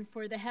again,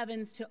 for the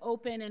heavens to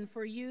open, and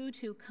for you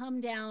to come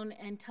down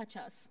and touch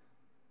us,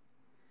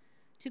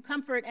 to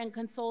comfort and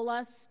console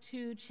us,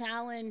 to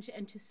challenge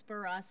and to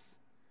spur us,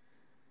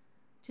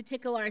 to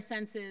tickle our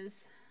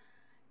senses,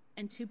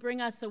 and to bring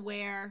us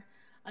aware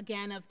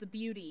again of the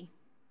beauty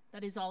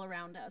that is all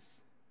around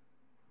us.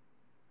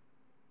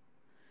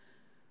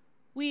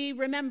 We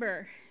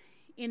remember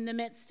in the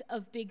midst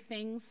of big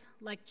things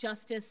like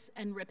justice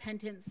and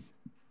repentance,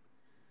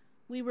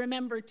 we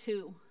remember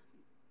too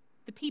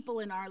the people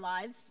in our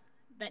lives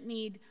that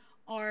need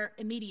our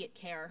immediate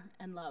care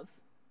and love.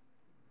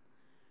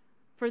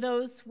 For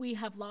those we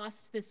have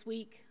lost this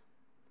week,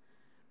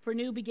 for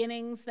new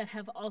beginnings that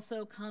have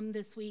also come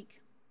this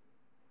week,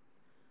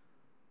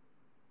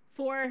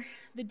 for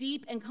the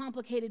deep and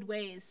complicated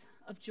ways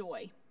of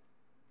joy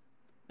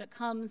that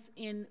comes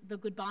in the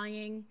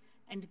goodbying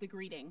and the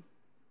greeting.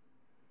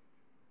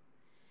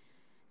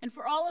 And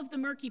for all of the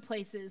murky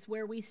places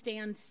where we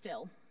stand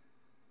still,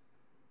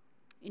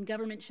 in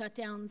government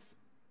shutdowns,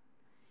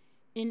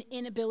 in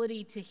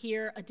inability to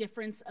hear a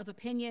difference of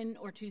opinion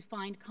or to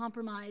find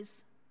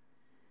compromise,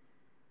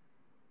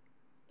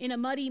 in a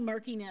muddy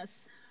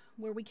murkiness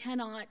where we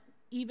cannot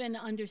even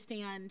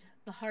understand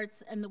the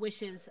hearts and the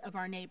wishes of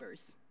our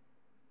neighbors.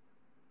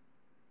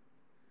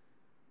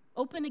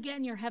 Open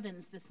again your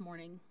heavens this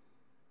morning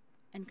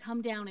and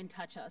come down and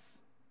touch us.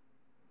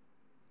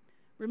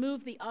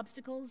 Remove the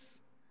obstacles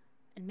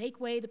and make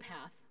way the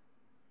path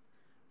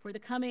for the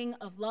coming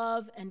of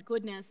love and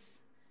goodness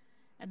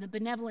and the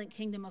benevolent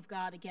kingdom of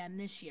God again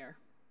this year.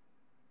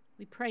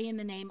 We pray in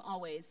the name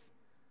always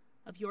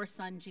of your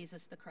Son,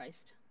 Jesus the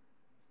Christ.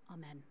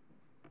 Amen.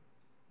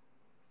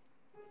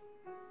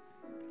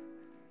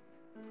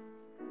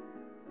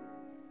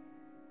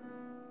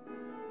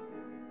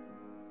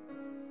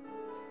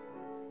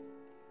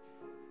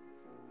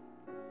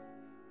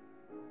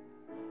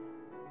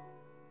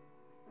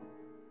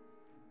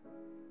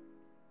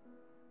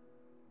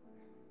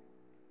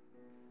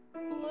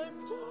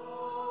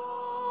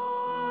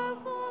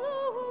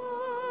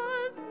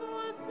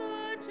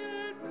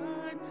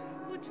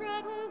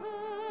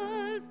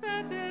 travelers,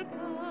 that their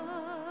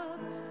path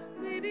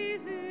may be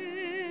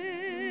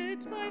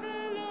lit by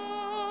the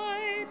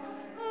light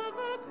of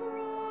the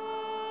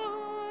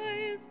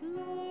Christ,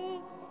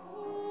 Lord,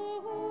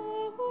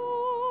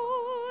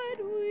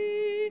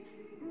 we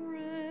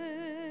pray.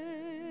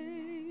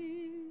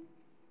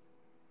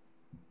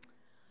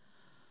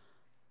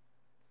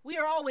 We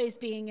are always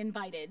being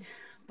invited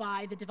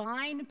by the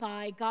divine,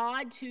 by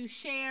God, to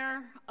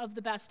share of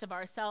the best of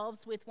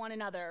ourselves with one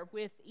another,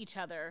 with each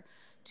other,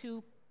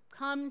 to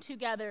come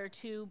together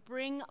to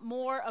bring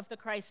more of the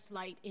Christ's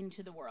light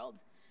into the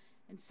world.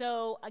 And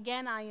so,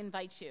 again, I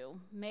invite you.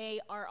 May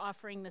our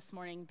offering this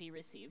morning be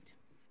received.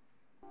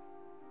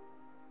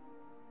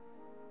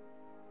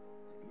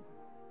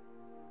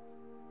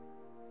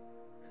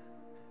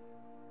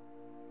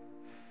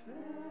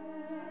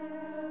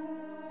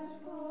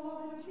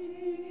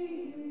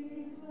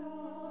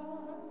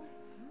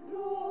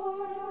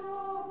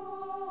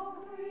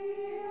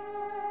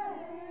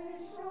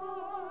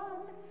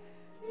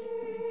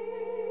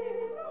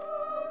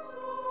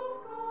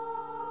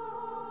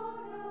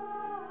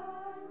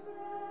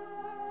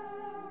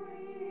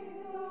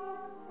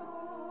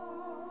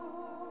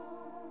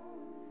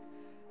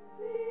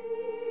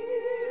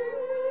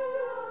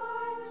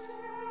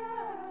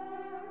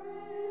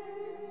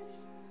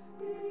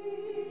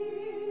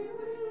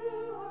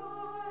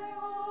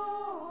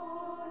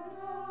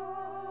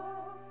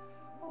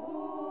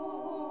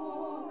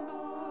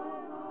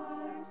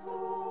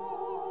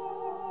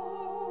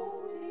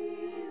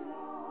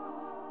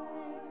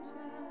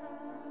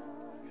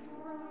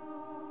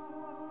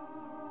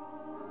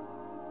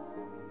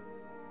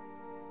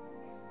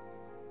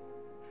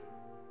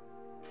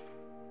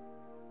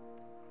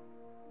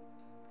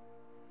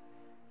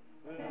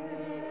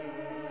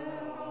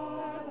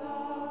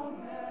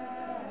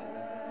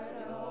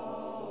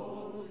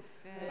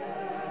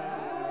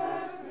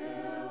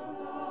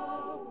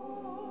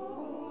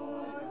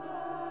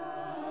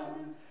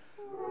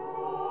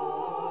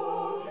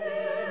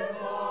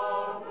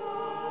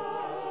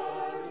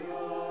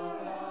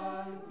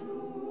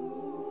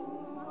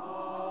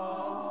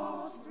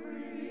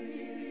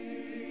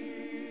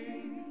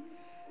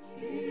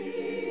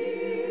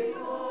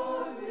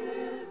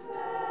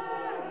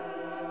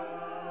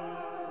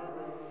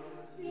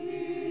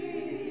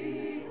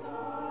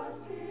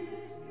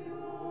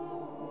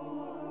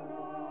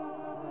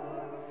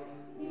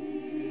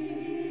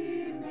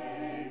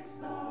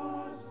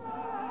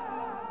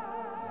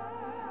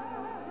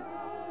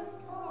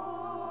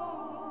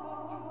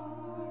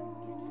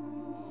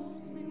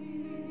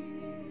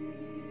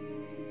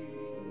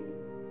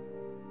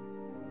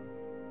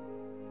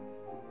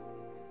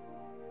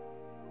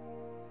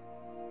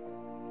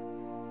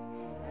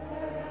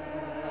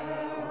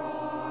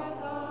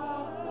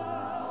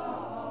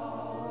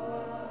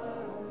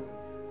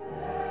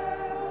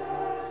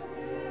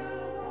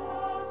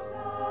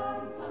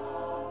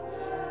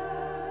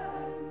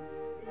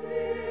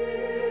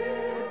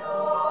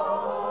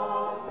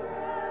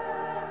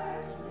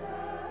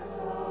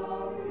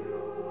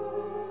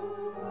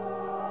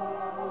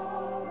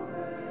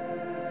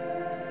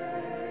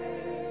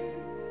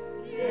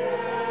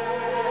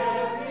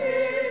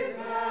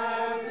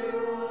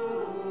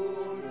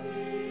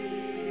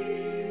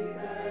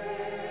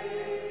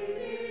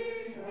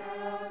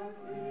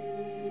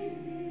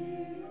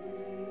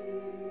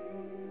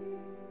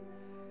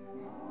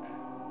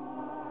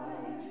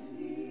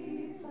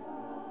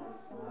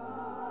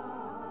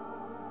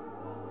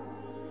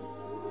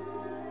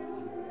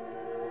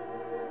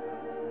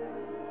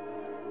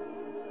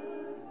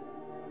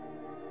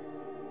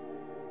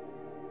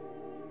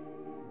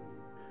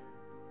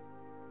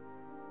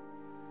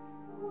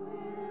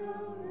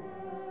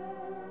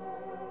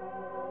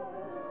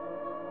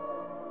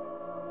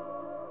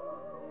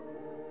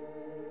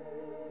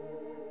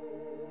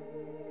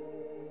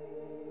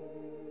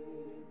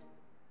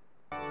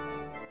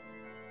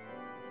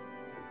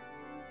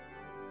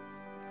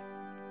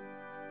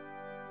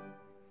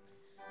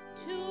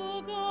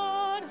 To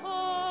God,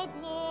 all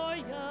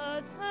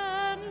glorious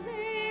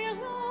heavenly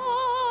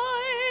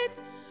light,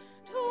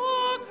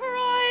 to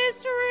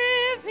Christ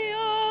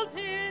revealed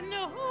in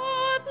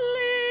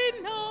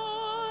earthly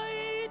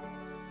night,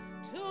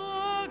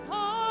 to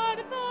God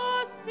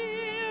the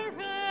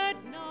Spirit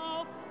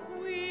now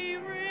we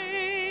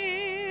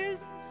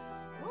raise,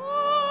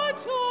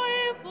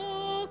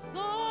 joyful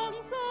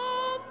songs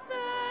of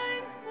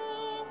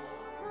thankful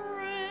praise.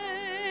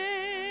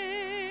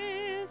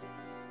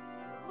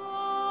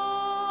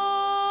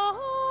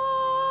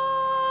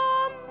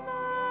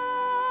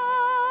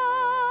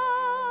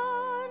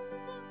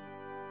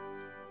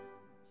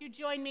 You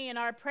join me in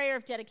our prayer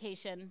of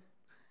dedication.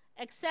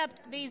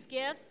 Accept these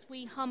gifts,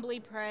 we humbly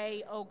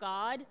pray, O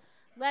God.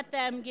 Let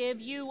them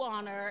give you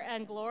honor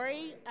and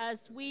glory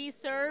as we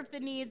serve the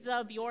needs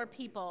of your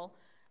people.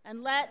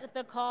 And let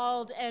the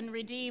called and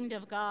redeemed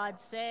of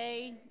God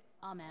say,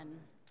 Amen.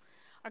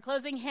 Our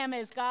closing hymn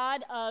is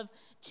God of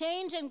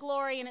Change and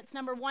Glory, and it's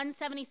number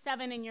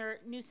 177 in your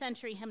New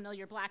Century hymnal,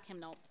 your black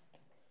hymnal.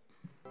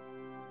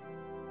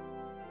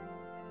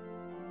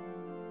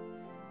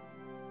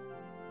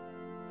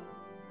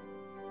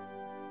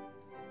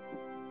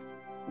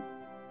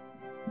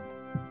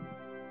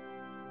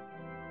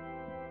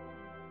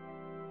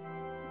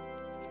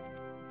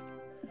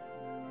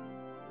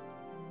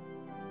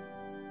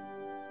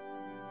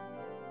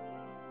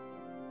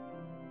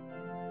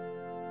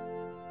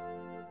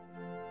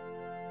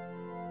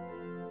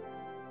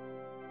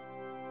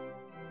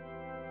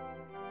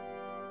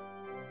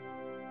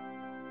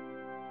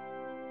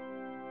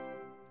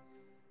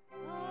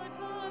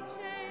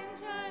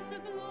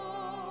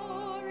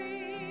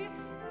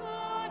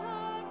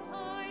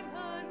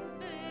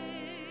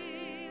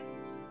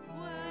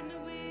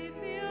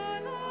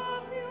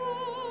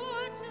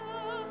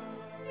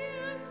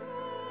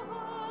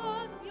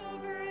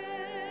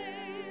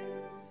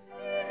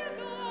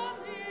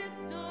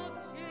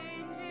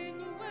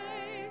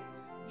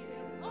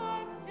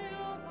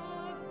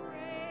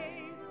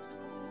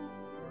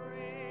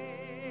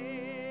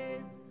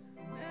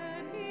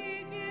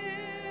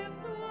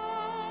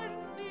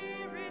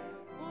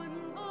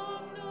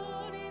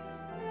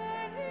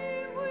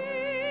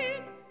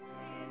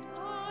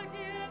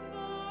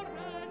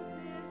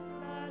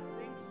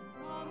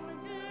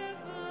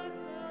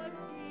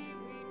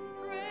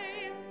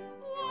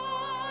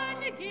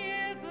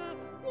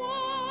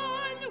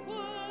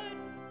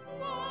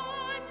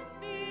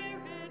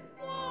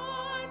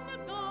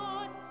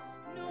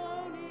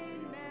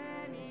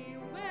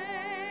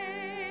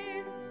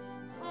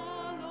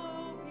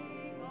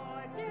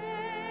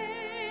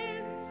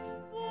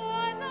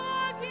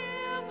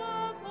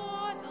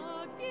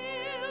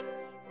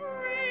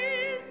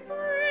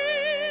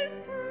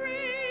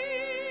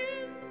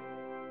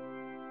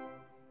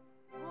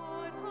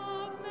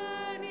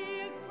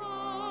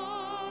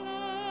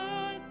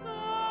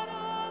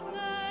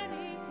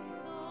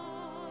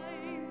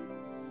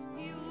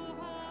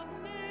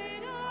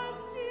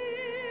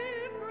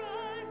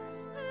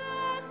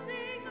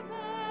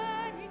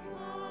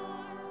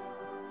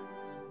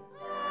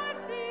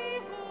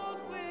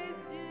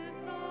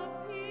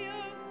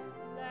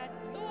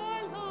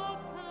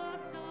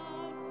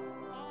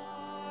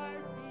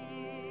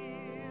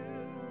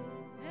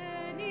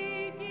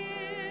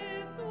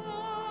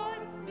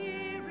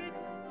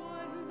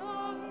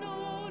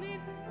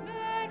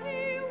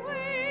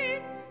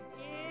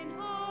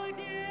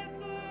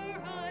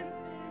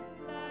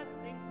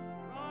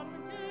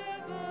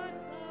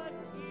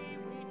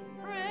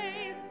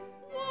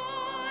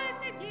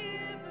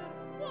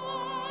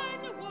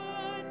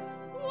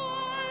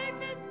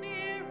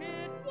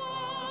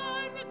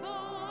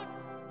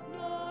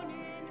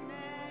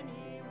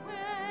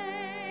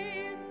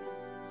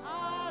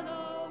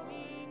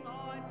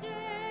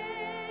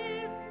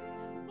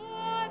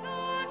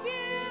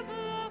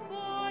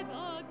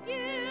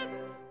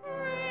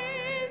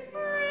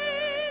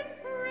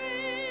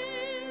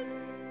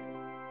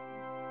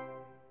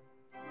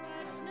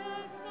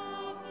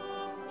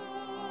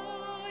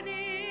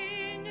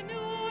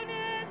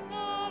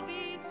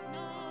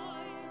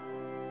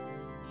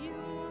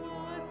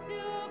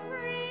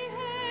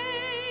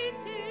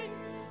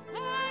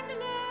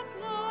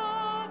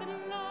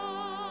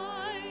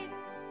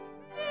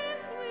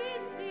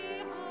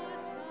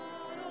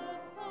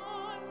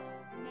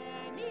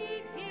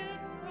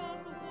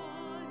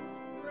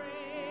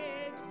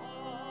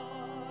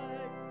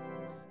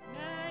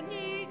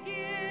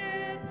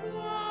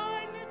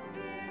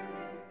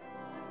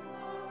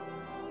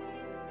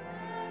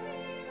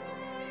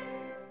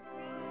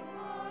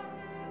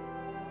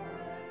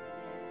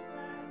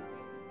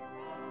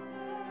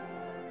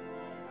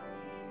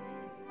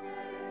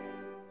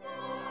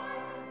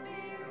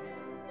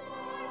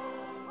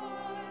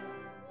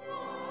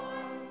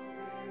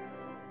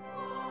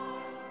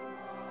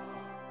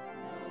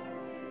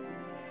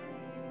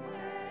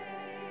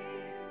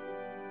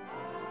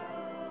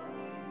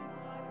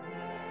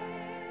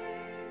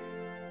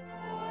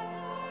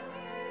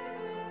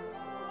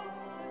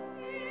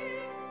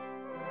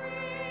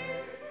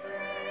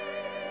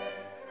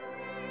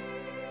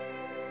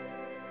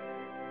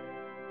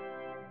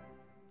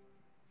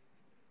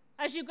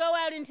 As you go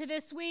out into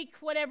this week,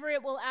 whatever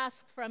it will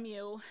ask from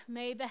you,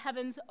 may the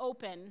heavens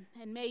open,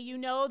 and may you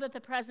know that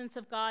the presence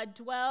of God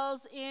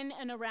dwells in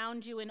and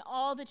around you in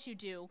all that you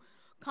do,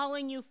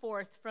 calling you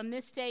forth from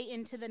this day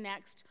into the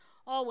next,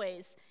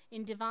 always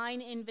in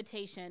divine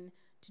invitation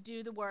to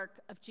do the work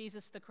of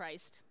Jesus the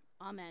Christ.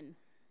 Amen.